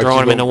talking and about throwing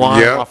you them in the gonna-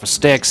 water yep. off of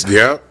sticks,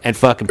 Yep. and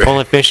fucking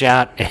pulling fish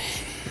out,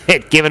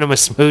 and giving them a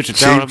smooch and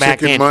throwing Cheap them back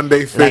Chicken in. Monday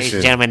Ladies fishing.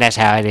 and gentlemen, that's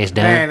how it is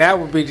done. Man, that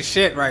would be the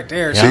shit right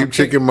there. Cheap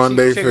Chicken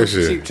Monday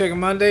fishing. Cheap Chicken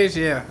Mondays,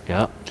 yeah.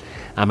 Yep.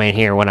 I mean,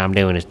 here what I'm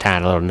doing is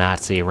tying a little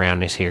Nazi around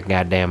this here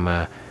goddamn.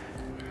 But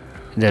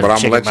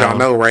I'm gonna let y'all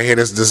know right here.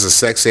 This is a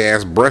sexy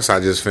ass breast I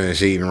just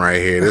finished eating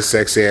right here. This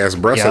sexy ass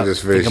breast I Yep.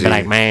 just You finished can be like,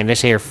 eating. man,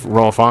 this here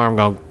Royal Farm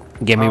gonna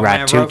give me right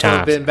man, 2 Rocco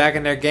times. been back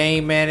in their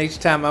game, man. Each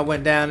time I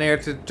went down there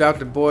to drop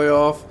the boy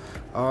off,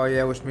 oh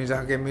yeah, which means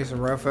I'll get me some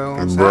Ruffo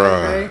on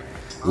Saturday.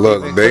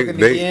 Look, Been they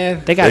cooking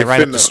again. They got it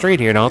right up finna- the street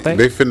here, don't they?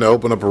 They finna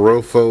open up a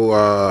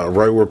Rofo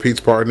right where Pete's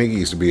Park Nigga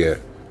used to be at.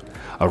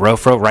 A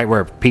Rofro right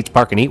where Pete's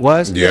Park and Eat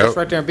was? Yeah. It's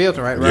right there in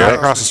Bealton, right? Yeah. Right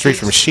across the street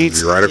from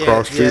Sheets. Right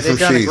across the street they've from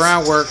done the Sheets.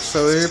 groundwork,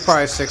 so you're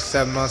probably 6 or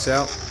 7 months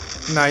out.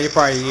 No, you're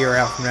probably a year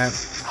out from that.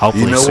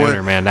 Hopefully You know sooner,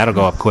 what? man. That'll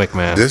go up quick,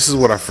 man. This is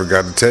what I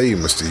forgot to tell you,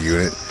 Mr.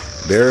 Unit.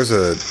 There's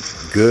a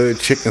good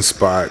chicken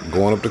spot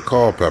going up to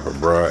Culpeper,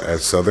 bruh,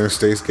 at Southern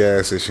States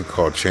gas station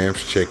called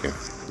Champ's Chicken.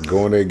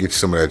 Go in there and get you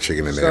some of that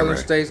chicken in there, Southern man.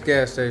 States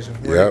gas station.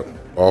 Yep,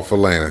 off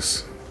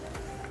Atlantis.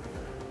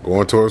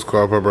 Going towards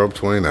Culpeper up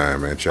 29,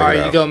 man. Check All it right,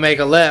 out. you go make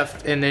a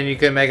left, and then you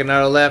can make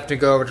another left and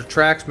go over to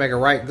tracks. Make a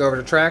right, and go over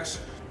to tracks.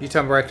 You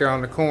tell me right there on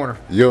the corner.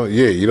 You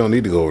don't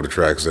need to go over the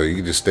tracks, though. You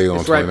can just stay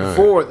on It's right 29.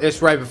 before.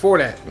 It's right before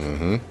that.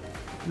 Mm-hmm.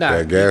 Nah,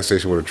 That gas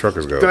station where the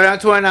truckers go. go down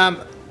 29.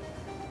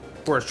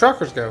 Where the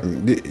truckers go.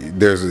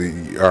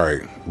 All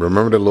right.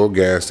 Remember the little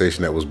gas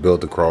station that was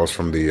built across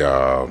from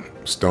the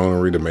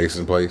Stonery, the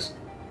Mason place?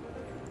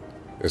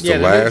 It's Yeah,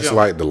 the the new last jump.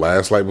 light. The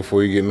last light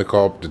before you get in the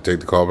car to take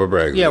the Culpeper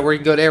exit. Yeah, where you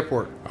can go to the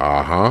airport.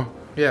 Uh-huh.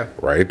 Yeah.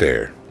 Right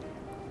there.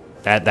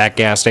 That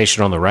gas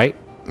station on the right?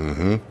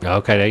 Mm-hmm.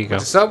 Okay, there you go.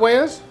 The subway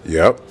is?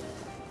 Yep.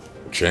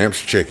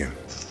 Champ's Chicken.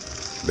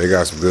 They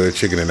got some good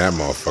chicken in that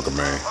motherfucker,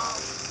 man.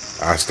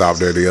 I stopped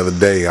there the other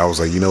day. I was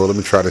like, you know what? Let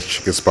me try this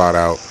chicken spot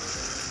out.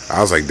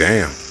 I was like,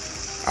 damn.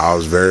 I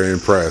was very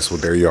impressed with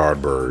their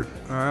yard bird.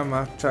 All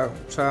right,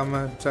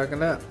 I'm checking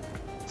that.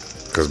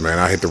 Because, man,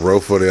 I hit the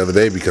road for the other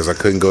day because I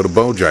couldn't go to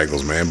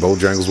Bojangles, man.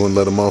 Bojangles wouldn't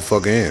let a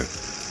motherfucker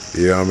in.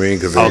 You know what I mean?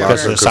 Cause Oh,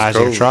 'cause of the size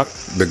of your truck?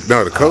 The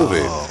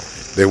COVID.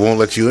 They won't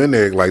let you in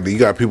there. Like, you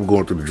got people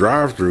going through the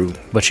drive-through,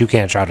 But you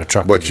can't try to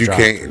truck. but to you drive.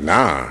 can't.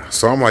 Nah.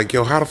 So I'm like,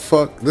 yo, how the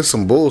fuck? This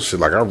some bullshit.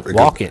 Like,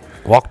 Walk it.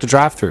 Walk the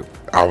drive-through.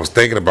 I was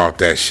thinking about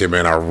that shit,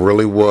 man. I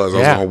really was. I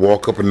was Yeah. gonna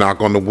walk up and knock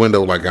on the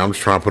window like I'm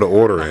just trying to put an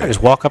order in.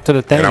 Just walk up to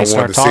the thing And and, I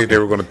start wanted to see talking. if they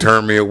were going to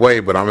turn me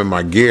away, but I'm in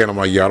my gear, and I'm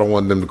like, yeah, I don't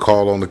want them to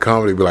call on the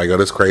company, be like, oh,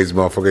 this crazy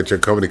motherfucker at your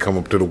company come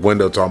up to the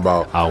window talking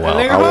about, Oh, well.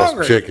 Nigga I want some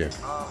hungry. chicken.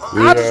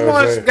 I just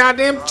want some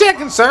goddamn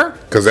chicken, sir.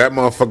 Because that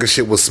motherfucker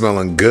shit was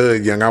smelling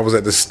good, young. I was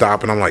at the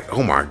stop, and I'm like,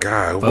 oh my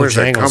God, where's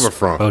that coming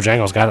from?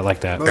 Bojangles got it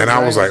like that. And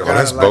I was like, oh,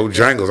 that's Bojangles got it like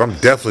that. Bojangles. I'm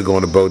definitely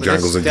going to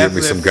Bojangles and get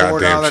me some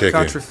goddamn chicken.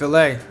 Country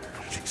filet.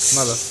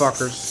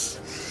 Motherfuckers.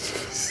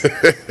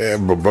 Yeah,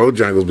 but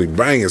Bojangles be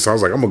banging, so I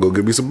was like, I'm gonna go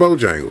get me some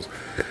Bojangles.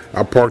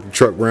 I parked the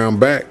truck round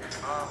back,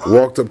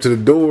 walked up to the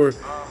door,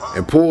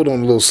 and pulled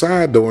on the little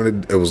side door,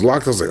 and it was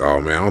locked. I was like, oh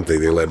man, I don't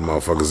think they letting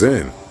motherfuckers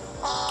in.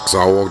 So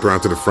I walked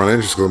around to the front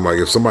entrance because I'm like,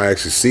 if somebody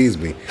actually sees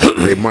me,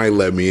 they might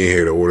let me in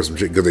here to order some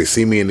chicken because they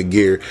see me in the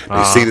gear.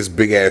 They see this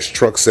big ass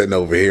truck sitting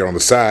over here on the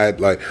side,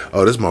 like,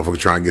 oh, this motherfucker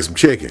trying to get some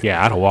chicken.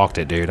 Yeah, I'd have walked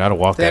it, dude. I'd have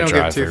walked They that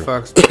don't give two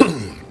drive-through.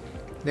 fucks.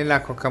 They're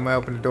not gonna come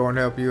open the door and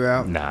help you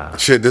out. Nah.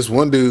 Shit, this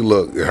one dude,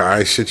 look,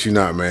 I shit you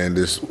not, man.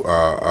 This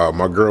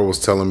my girl was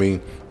telling me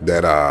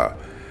that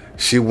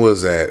She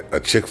was at a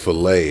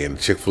Chick-fil-A, and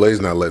Chick-fil-A's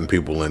not letting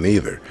people in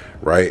either,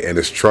 right? And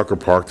this trucker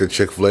parked at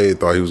Chick-fil-A,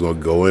 thought he was going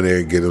to go in there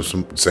and get him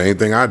some, same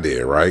thing I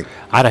did, right?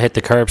 I'd have hit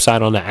the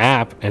curbside on the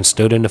app and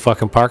stood in the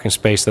fucking parking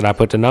space that I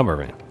put the number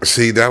in.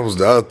 See, that was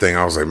the other thing.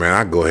 I was like, man,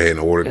 I'd go ahead and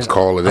order to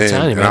call it I'm in.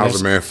 telling you, And man, I was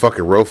like, man, fuck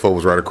it. Rofo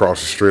was right across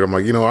the street. I'm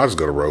like, you know, I'll just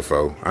go to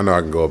Rofo. I know I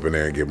can go up in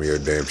there and get me a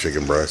damn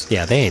chicken breast.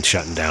 Yeah, they ain't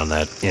shutting down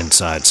that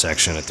inside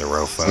section at the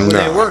Rofo. No.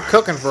 They weren't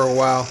cooking for a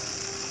while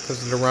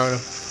because of the Rona.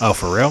 Oh,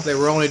 for real? They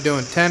were only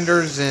doing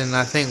tenders and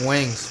I think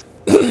wings.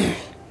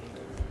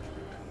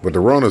 But the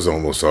Rona's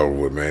almost over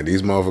with, man.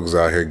 These motherfuckers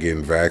out here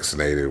getting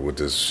vaccinated with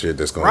this shit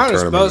that's going to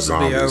Rona's turn them into supposed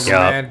to be zombies. over,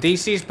 Yeah. man.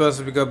 DC's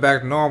supposed to go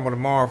back to normal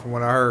tomorrow, from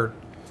what I heard.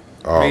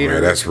 Oh,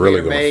 man, that's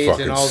really going to maids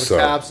fucking and all the suck.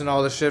 cops and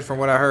all the shit. From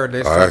what I heard,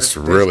 they Oh, that's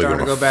started really going going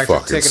to go back to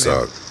fucking ticketing.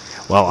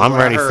 suck. Well, I'm what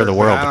I ready for heard, the but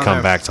world I to don't come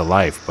know. back to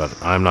life, but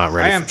I'm not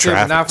ready I am for too, but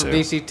traffic not for to.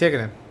 DC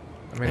ticketing.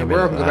 I mean, the Amen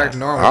world to can go back that. to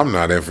normal. I'm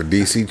not in for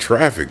DC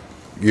traffic.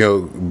 You know,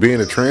 being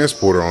a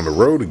transporter on the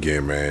road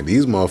again, man.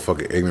 These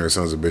motherfucking ignorant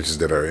sons of bitches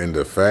that are in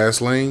the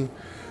fast lane.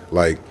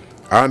 Like,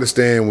 I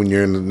understand when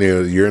you're in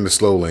you're in the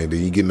slow lane,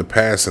 then you get in the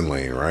passing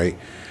lane, right?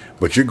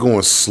 But you're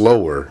going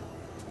slower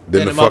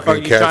than Than the the fucking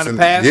motherfucker you cats. trying to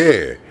pass?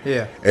 Yeah.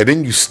 Yeah. And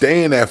then you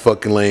stay in that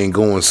fucking lane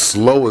going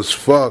slow as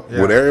fuck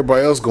Yeah. with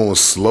everybody else going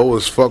slow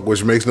as fuck,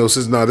 which makes no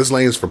sense. No, this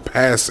lane is for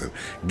passing.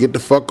 Get the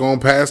fuck on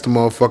past the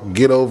motherfucker.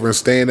 Get over and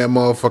stay in that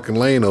motherfucking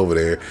lane over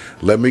there.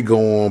 Let me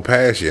go on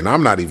past you. And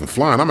I'm not even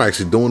flying. I'm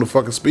actually doing the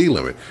fucking speed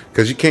limit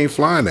because you can't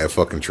fly in that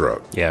fucking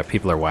truck. Yeah,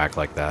 people are whack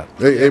like that.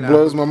 It no.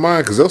 blows my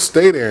mind because they'll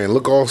stay there and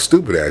look all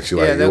stupid at you.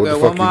 Yeah, Like, they'll what go the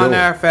one fuck mile you an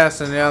doing? hour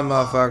faster than the other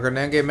motherfucker, and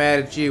then get mad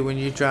at you when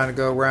you're trying to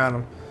go around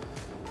them.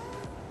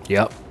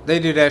 Yep. They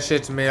do that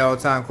shit to me all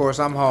the time. Of course,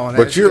 I'm hauling.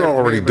 But that you're shit every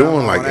already day, but I'm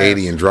doing like hauling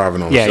 80 ass. and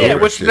driving on Yeah, the yeah,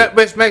 shoulder. Yeah, shit.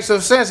 which makes no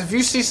sense. If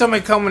you see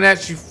somebody coming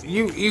at you,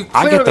 you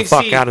I clearly get the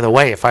fuck see, out of the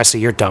way if I see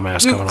your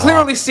dumbass you coming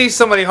clearly along. see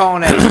somebody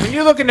hauling at you. When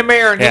you look in the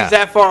mirror and Yeah. he's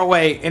that far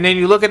away, and then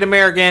you look in the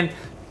mirror again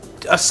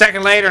a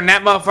second later, and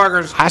that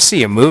motherfucker's. I see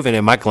you moving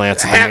in my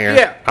glance in the Half- mirror.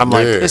 yeah. I'm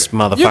like, Yeah. this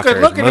motherfucker You could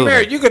look is in the moving.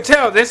 mirror. You could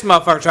tell this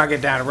motherfucker trying to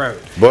get down the road.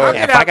 But-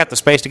 Yeah, if I got the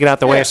space to get out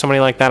the way Yeah. of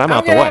somebody like that, I'm I'll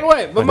out the get way. out of the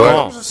way. But Like,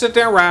 motherfuckers will sit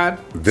there and ride.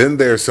 Then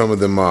there's some of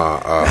them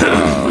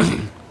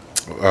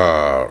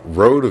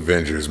road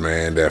Avengers,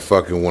 man, that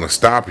fucking want to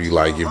stop you.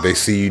 Like if they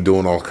see you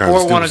doing all kinds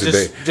Or of wanna stupid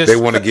shit, just they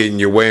want to get in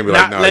your way and be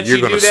like, not no, let you're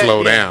you going to do that?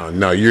 slow Yeah. down.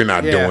 No, you're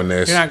not Yeah. doing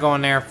this. You're not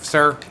going there,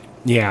 sir.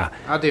 Yeah.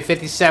 I'll do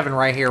 57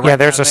 right here. Yeah, right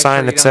there's now. a Make sign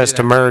sure you that don't says do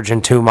to that. merge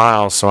in 2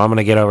 miles, so I'm going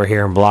to get over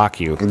here and block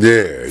you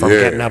Yeah, from yeah.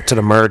 getting up to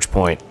the merge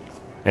point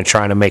and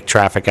trying to make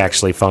traffic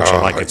actually function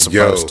like it's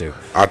supposed to.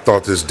 I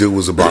thought this dude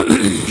was about to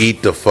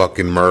eat the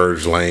fucking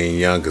merge lane,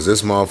 young, because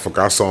this motherfucker,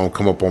 I saw him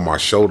come up on my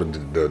shoulder.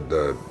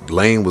 The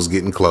lane was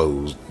getting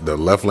closed. The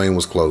left lane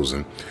was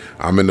closing.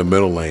 I'm in the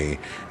middle lane,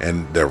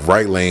 and the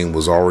right lane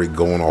was already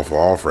going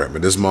off ramp.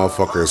 And this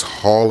motherfucker is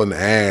hauling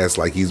ass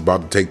like he's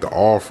about to take the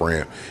off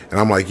ramp. And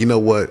I'm like, you know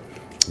what?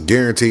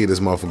 Guarantee this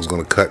motherfucker's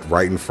gonna cut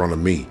right in front of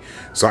me.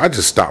 So I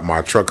just stopped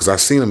my truck because I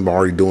seen him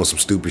already doing some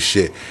stupid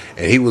shit,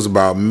 and he was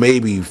about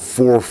maybe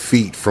 4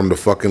 feet from the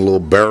fucking little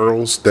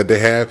barrels that they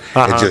have,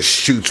 and just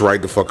shoots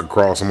right the fuck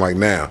across. I'm like,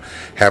 now,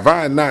 have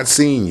I not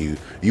seen you,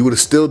 you would have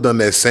still done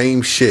that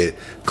same shit,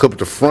 clipped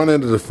the front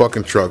end of the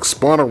fucking truck,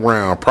 spun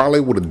around, probably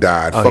would have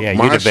died. Oh, fucked yeah,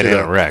 my you'd have been shit in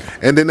a up, wreck.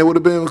 and then it would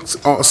have been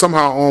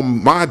somehow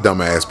on my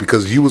dumbass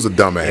because you was a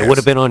dumbass. It would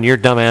have been on your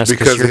dumbass Because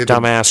because it your hit the-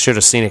 dumbass should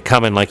have seen it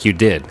coming like you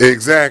did.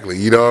 Exactly,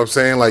 you know what I'm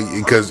saying? Like,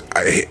 because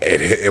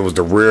it was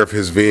the rear of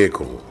his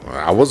vehicle.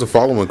 I wasn't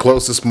following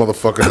close. This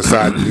motherfucker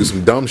decided to do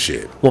some dumb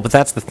shit. Well, but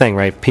that's the thing,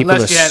 right? People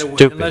Unless are you had a,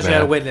 stupid, unless you had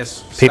a man.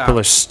 witness. People Stop.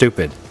 are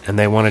stupid, and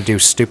they want to do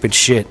stupid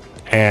shit,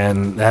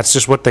 and that's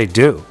just what they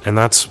do, and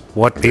that's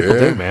what people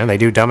Yeah. do, man. They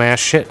do dumbass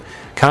shit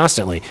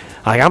constantly.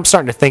 Like, I'm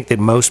starting to think that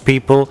most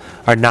people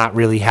are not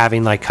really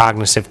having like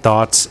cognitive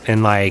thoughts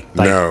and like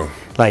No.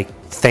 like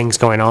things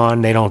going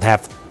on. They don't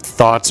have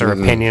thoughts or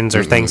opinions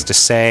or things to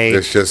say.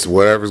 It's just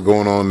whatever's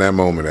going on in that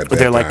moment at that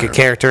They're like a time.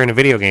 character in a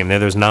video game. They're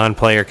those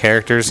non-player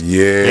characters.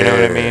 Yeah, You know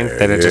what I mean?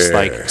 That are just yeah.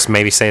 like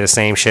maybe say the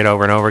same shit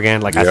over and over again.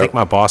 Like I Yep. think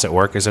my boss at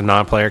work is a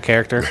non-player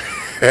character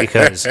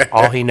because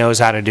all he knows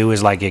how to do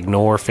is like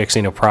ignore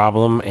fixing a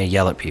problem and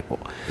yell at people.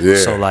 Yeah.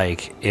 So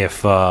like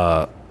if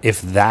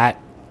that,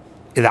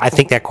 I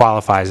think that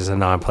qualifies as a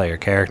non-player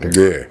character.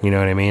 Yeah. You know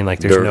what I mean? Like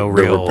there's the, no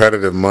the real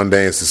repetitive,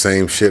 mundane. It's the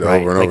same shit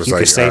right. over and Like over. It's you like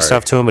can say all right,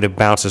 stuff to him, but it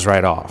bounces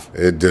right off.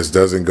 It just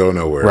doesn't go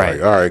nowhere. Right.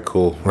 Like, all right,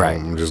 cool. Right.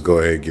 I'm just go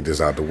ahead and get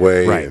this out the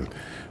way Right. and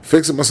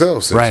fix it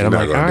myself. Since Right. you're I'm not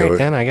like, all gonna do right, it.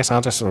 then I guess I'll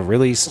just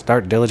really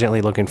start diligently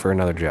looking for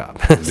another job.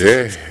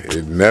 Yeah,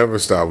 it never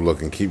stop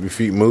looking. Keep your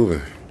feet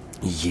moving.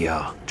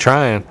 Yeah.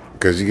 Trying.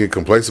 Because you get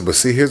complacent. But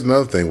see, here's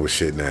another thing with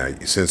shit now.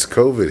 Since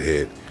COVID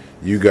hit,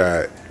 you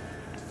got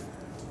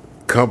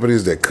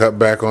companies that cut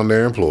back on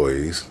their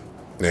employees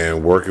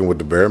and working with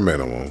the bare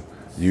minimum.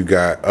 You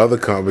got other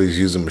companies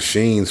using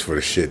machines for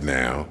the shit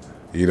now.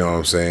 You know what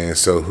I'm saying?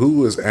 So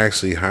who is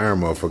actually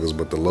hiring motherfuckers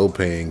but the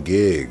low-paying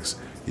gigs?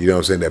 You know what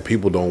I'm saying? That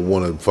people don't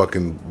want to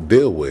fucking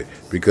deal with.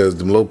 Because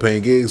them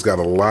low-paying gigs got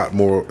a lot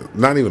more,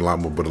 not even a lot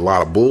more, but a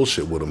lot of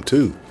bullshit with them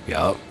too.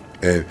 Yup.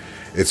 And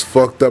it's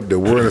fucked up that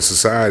we're in a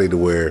society to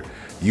where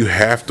you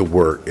have to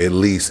work at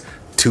least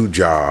 2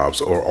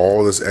 jobs or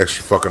all this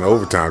extra fucking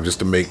overtime just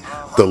to make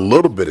the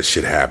little bit of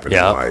shit happen in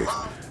life.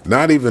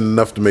 Not even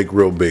enough to make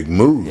real big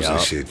moves and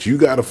shit. You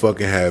gotta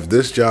fucking have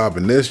this job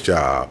and this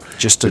job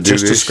just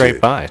to scrape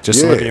by,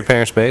 just to live in your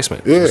parents'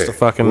 basement. Yeah, just to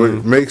fucking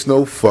it makes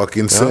no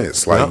fucking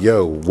sense. Like,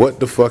 yo, what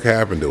the fuck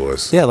happened to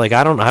us? Yeah, like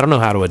I don't know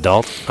how to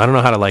adult. I don't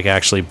know how to like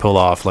actually pull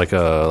off like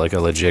a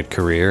legit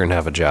career and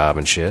have a job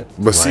and shit.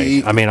 But like,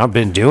 see, I mean, I've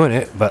been doing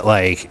it, but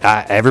like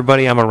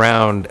everybody I'm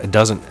around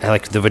doesn't.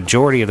 Like the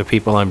majority of the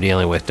people I'm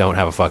dealing with don't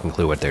have a fucking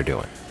clue what they're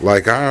doing.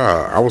 Like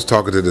I was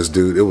talking to this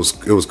dude. It was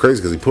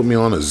crazy because he put me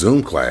on a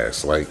Zoom class.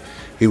 Like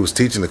he was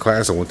teaching the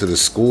class. I went to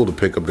this school to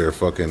pick up their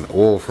fucking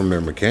oil from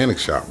their mechanic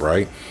shop,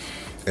 right?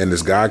 And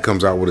this guy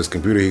comes out with his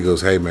computer. He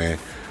goes, "Hey man,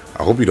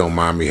 I hope you don't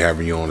mind me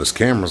having you on this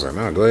camera." I was like,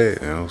 "No, go ahead,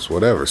 it's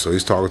whatever." So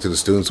he's talking to the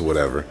students or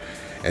whatever,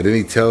 and then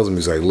he tells them,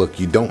 he's like, "Look,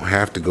 you don't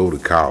have to go to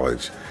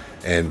college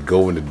and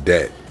go into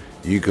debt.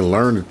 You can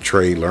learn the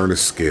trade, learn the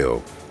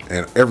skill."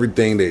 And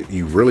everything that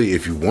you really,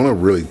 if you want to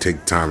really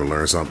take time to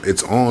learn something,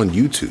 it's on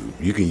YouTube.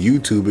 You can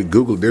YouTube it,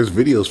 Google it. There's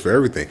videos for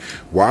everything.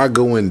 Why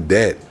go in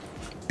debt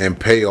and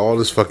pay all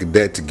this fucking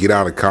debt to get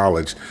out of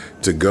college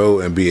to go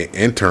and be an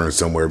intern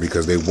somewhere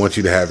because they want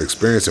you to have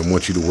experience and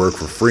want you to work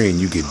for free and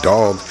you get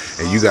dogged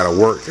and you got to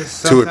work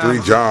 2 or 3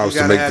 jobs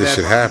to make this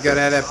shit happen. You got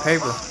to have that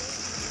paper.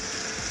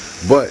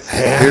 But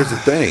here's the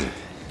thing.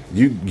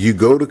 You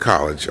go to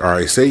college, all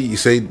right. Say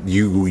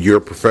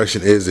your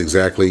profession is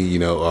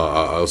exactly,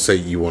 I'll say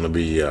you want to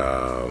be,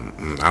 I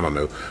don't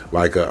know,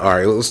 like, all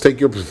right. Let's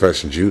take your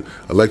profession, Jew,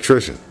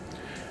 electrician.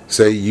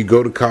 Say you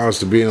go to college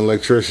to be an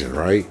electrician,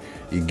 right?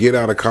 You get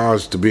out of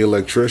college to be an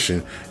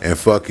electrician, and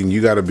fucking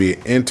you got to be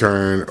an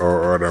intern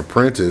or an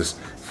apprentice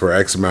for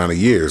X amount of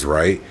years,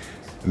 right?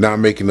 Not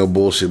making no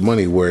bullshit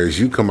money, whereas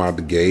you come out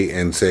the gate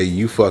and say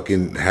you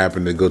fucking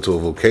happen to go to a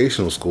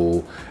vocational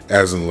school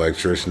as an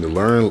electrician to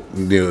learn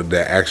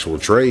the actual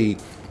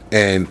trade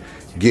and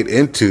get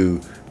into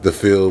the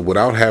field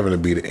without having to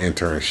be the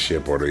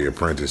internship or the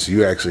apprentice.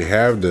 You actually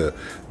have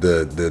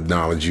the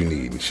knowledge you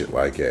need and shit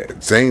like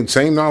that.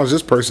 Same knowledge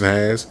this person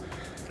has.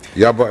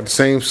 Y'all brought the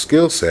same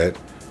skill set.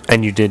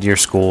 And you did your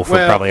school for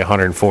probably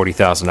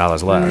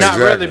 $140,000 less. Not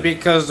really,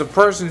 because the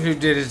person who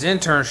did his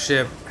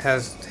internship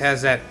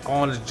has that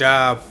on the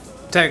job,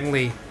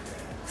 technically,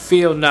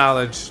 field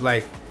knowledge,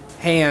 like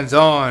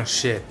hands-on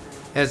shit,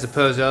 as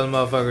opposed to the other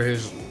motherfucker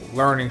who's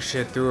learning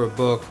shit through a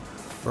book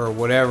or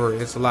whatever.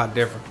 It's a lot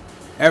different.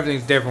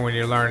 Everything's different when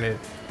you're learning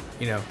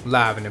it,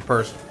 live and in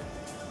person.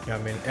 You know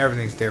what I mean?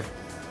 Everything's different.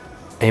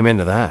 Amen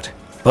to that.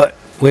 But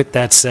with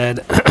that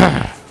said,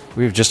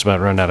 we've just about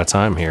run out of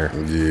time here.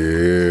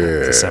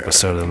 Yeah. This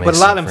episode of the Mason But a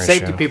lot of them Friend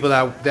safety Show. people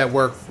that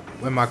work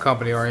in my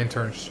company are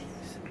interns,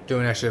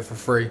 doing that shit for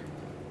free.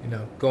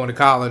 Going to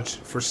college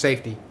for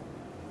safety,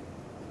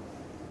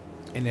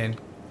 and then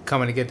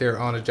coming to get their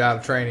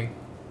on-the-job training,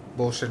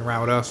 bullshitting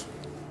around with us.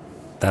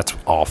 That's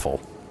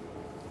awful.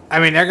 I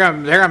mean, they're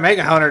gonna make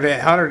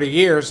 $100 a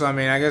year, so I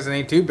mean, I guess it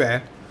ain't too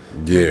bad.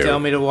 Yeah. Tell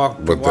me to walk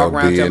But around,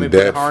 they'll be tell me in to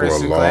put debt for harness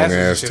a and long glasses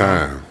and ass shit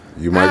on. time.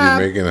 You might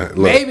be making a look.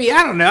 Maybe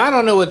I don't know. I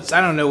don't know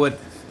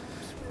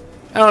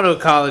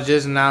what college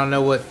is, and I don't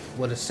know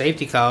what a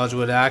safety college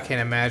would. I can't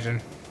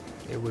imagine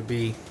it would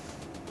be.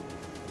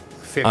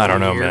 50 I don't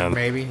know, years, man.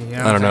 Maybe.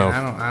 I don't know.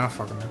 I don't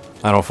fucking know.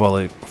 I don't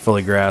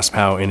fully grasp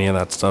how any of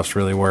that stuff's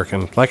really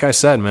working. Like I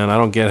said, man, I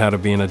don't get how to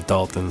be an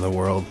adult in the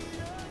world.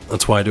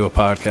 That's why I do a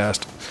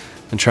podcast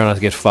and try not to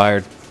get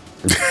fired.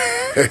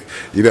 I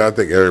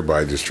think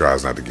everybody just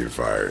tries not to get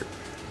fired.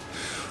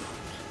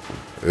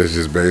 It's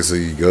just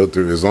basically you go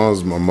through. As long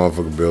as my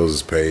motherfucking bills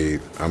is paid,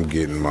 I'm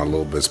getting my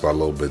little bits by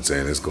little bits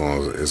in. It's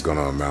going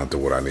to amount to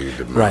what I need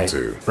to amount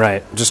to.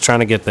 Right. Just trying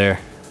to get there.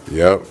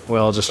 Yep.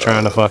 Well, just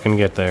trying to fucking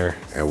get there.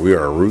 And we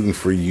are rooting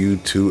for you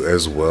too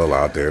as well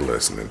out there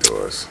listening to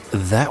us.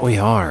 That we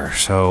are.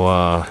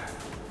 So,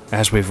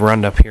 as we've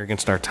run up here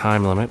against our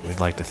time limit,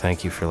 we'd like to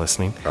thank you for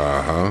listening.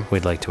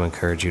 We'd like to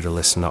encourage you to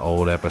listen to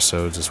old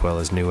episodes as well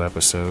as new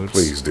episodes.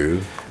 Please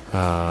do.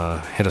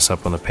 Hit us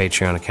up on the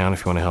Patreon account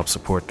if you want to help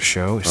support the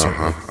show. We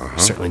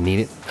certainly need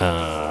it.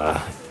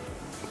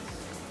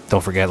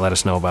 Don't forget, let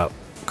us know about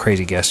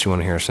crazy guests you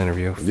want to hear us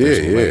interview. If there's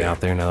anybody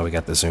out there now that we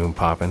got the Zoom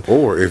popping.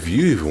 Or if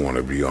you even want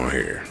to be on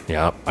here.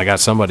 Yeah, I got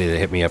somebody that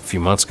hit me up a few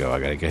months ago. I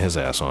got to get his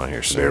ass on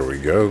here soon. There we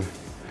go.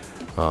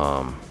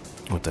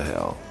 What the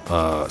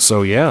hell?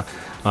 So yeah,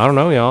 I don't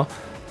know, y'all.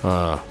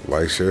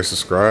 Like, share,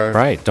 subscribe.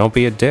 Right. Don't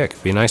be a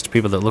dick. Be nice to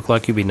people that look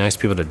like you. Be nice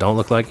to people that don't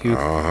look like you.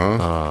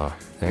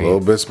 Little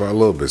bits by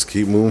little bits.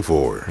 Keep moving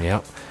forward.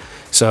 Yep.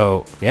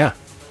 So yeah,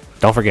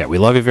 don't forget. We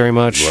love you very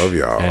much. Love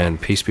y'all.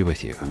 And peace be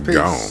with you. Peace.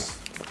 Gone.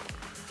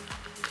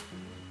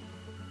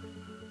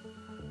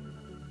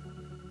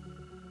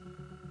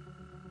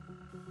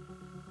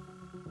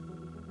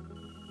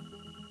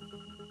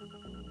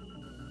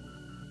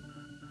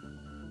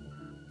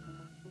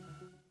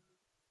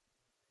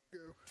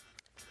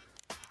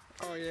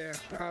 Oh yeah,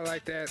 I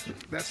like that.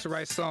 That's the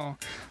right song.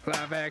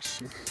 Live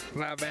action.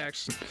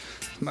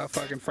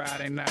 Motherfucking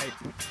Friday night.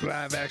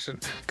 Live action.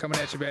 Coming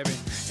at you, baby.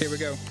 Here we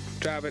go.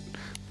 Drop it.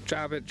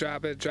 Drop it,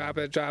 drop it, drop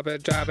it, drop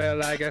it, drop it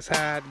like it's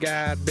hot.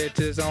 Got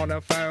bitches on the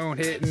phone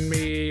hitting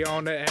me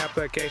on the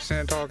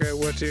application, talking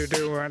what you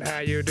doing, how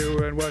you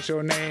doing, what's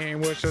your name,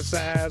 what's your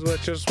size,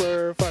 what's your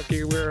swerve. Fuck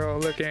you, we're all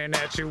looking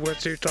at you,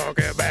 what you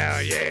talking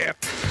about, yeah.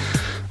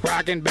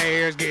 Rockin'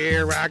 Bears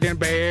gear, rockin'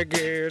 Bear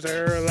gears,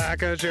 her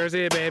like a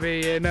jersey,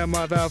 baby, and the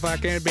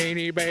motherfucking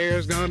Beanie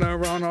Bears gonna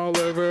run all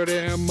over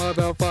them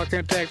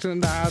motherfucking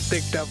Texans. I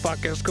think the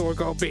fucking score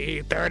gonna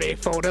be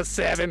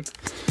 34-7.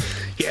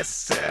 Yes,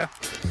 sir.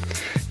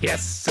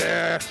 Yes,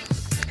 sir.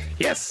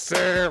 Yes,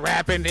 sir.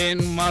 Rapping in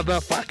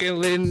motherfucking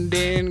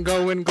Linden.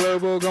 Going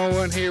global,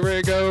 going here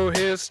we go.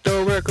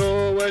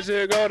 Historical. What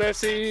you gonna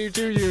see?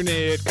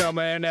 G-Unit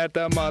coming at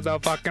the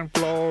motherfucking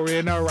floor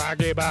in a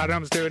Rocky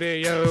Bottom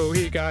studio.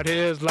 He got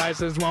his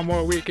license one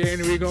more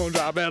weekend. We gon'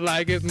 drop it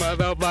like it's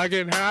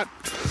motherfucking hot.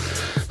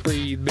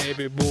 Breathe,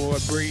 baby boy,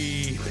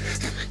 breathe.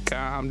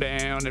 Calm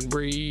down and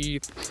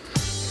breathe.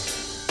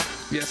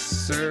 Yes,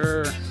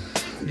 sir.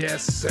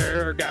 Yes,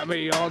 sir, got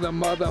me on the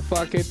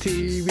motherfucking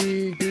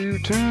TV.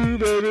 YouTube,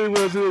 baby,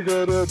 what's it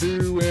gonna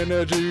do when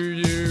a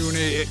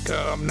G-Unit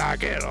come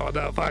knocking on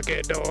the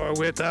fucking door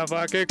with the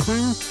fucking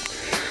crew?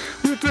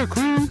 With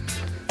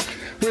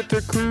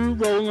the crew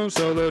rolling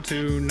solo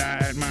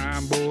tonight.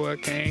 My boy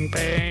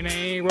Kingpin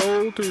ain't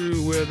rolled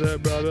through with a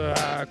brother.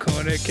 I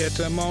couldn't catch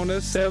him on the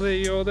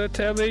celly or the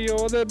telly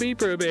or the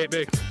beeper,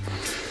 baby.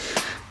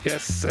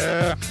 Yes,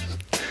 sir.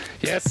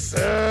 Yes,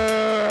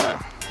 sir.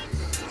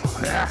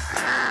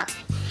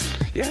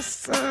 Yes,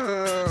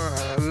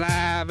 sir.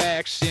 Live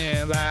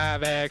action,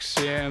 live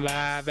action,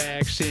 live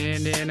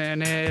action.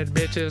 Internet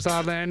bitches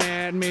hollering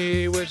at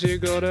me. What you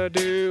gonna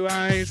do?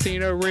 I ain't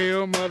seen a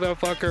real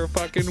motherfucker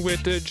fucking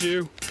with the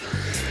Jew.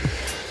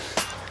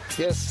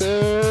 Yes,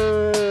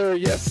 sir.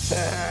 Yes,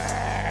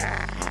 sir.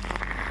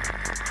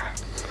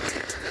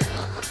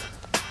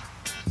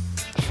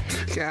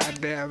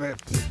 God damn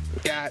it.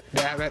 God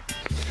damn it.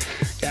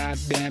 God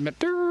damn it.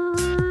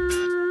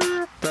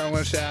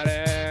 Throwing shout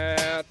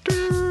out.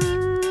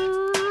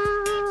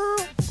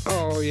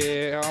 Oh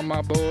yeah, all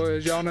my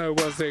boys, y'all know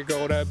what's it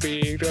gonna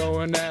be.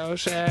 Throwing out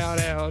shout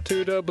out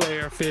to the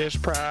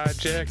Blairfish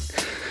Project.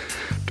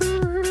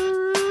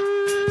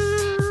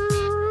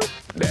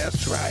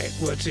 That's right,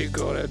 what you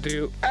gonna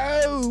do?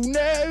 Oh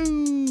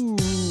no!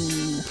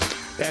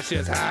 That's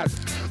just hot.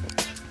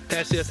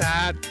 That's just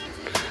hot.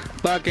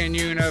 Fucking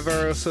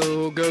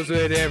Universal goes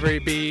with every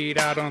beat.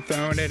 I done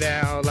thrown it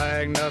out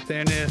like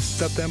nothing is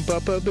something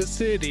but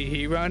publicity.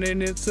 He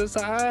running in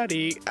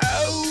society.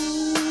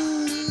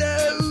 Oh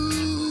no!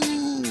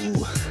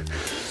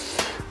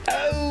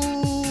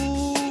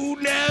 Oh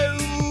no!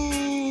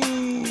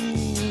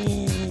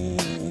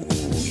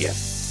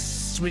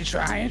 Yes, we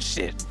trying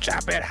shit.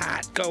 Chop it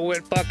hot,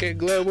 going fucking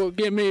global.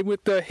 Get me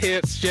with the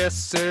hits, yes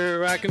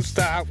sir. I can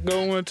stop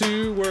going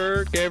to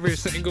work every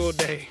single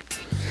day.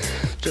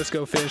 Just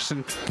go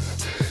fishing.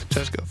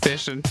 Just go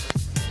fishing.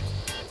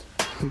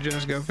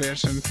 Just go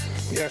fishing.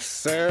 Yes,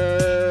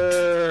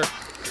 sir.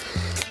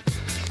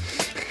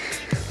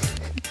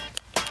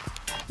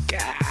 God,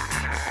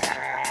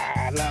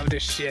 I love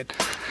this shit.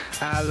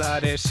 I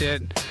love this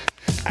shit.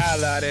 I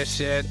love this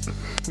shit.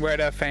 Where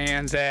the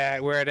fans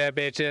at? Where the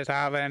bitches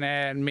hollering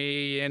at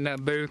me in the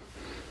booth?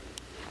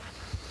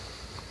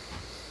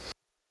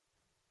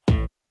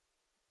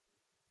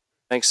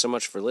 Thanks so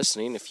much for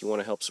listening. If you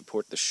want to help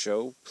support the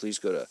show, please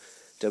go to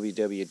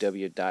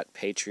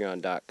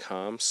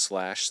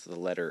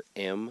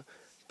www.patreon.com/M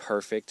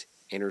Perfect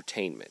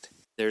Entertainment.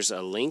 There's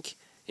a link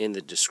in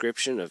the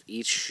description of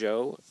each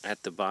show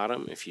at the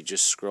bottom. If you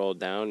just scroll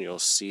down, you'll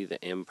see the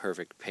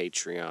Imperfect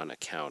Patreon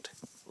account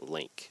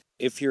link.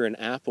 If you're an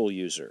Apple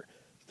user,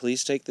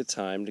 please take the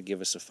time to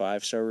give us a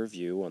 5-star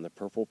review on the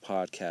Purple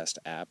Podcast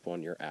app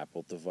on your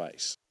Apple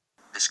device.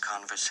 This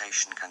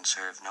conversation can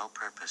serve no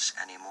purpose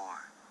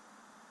anymore.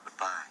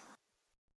 Goodbye.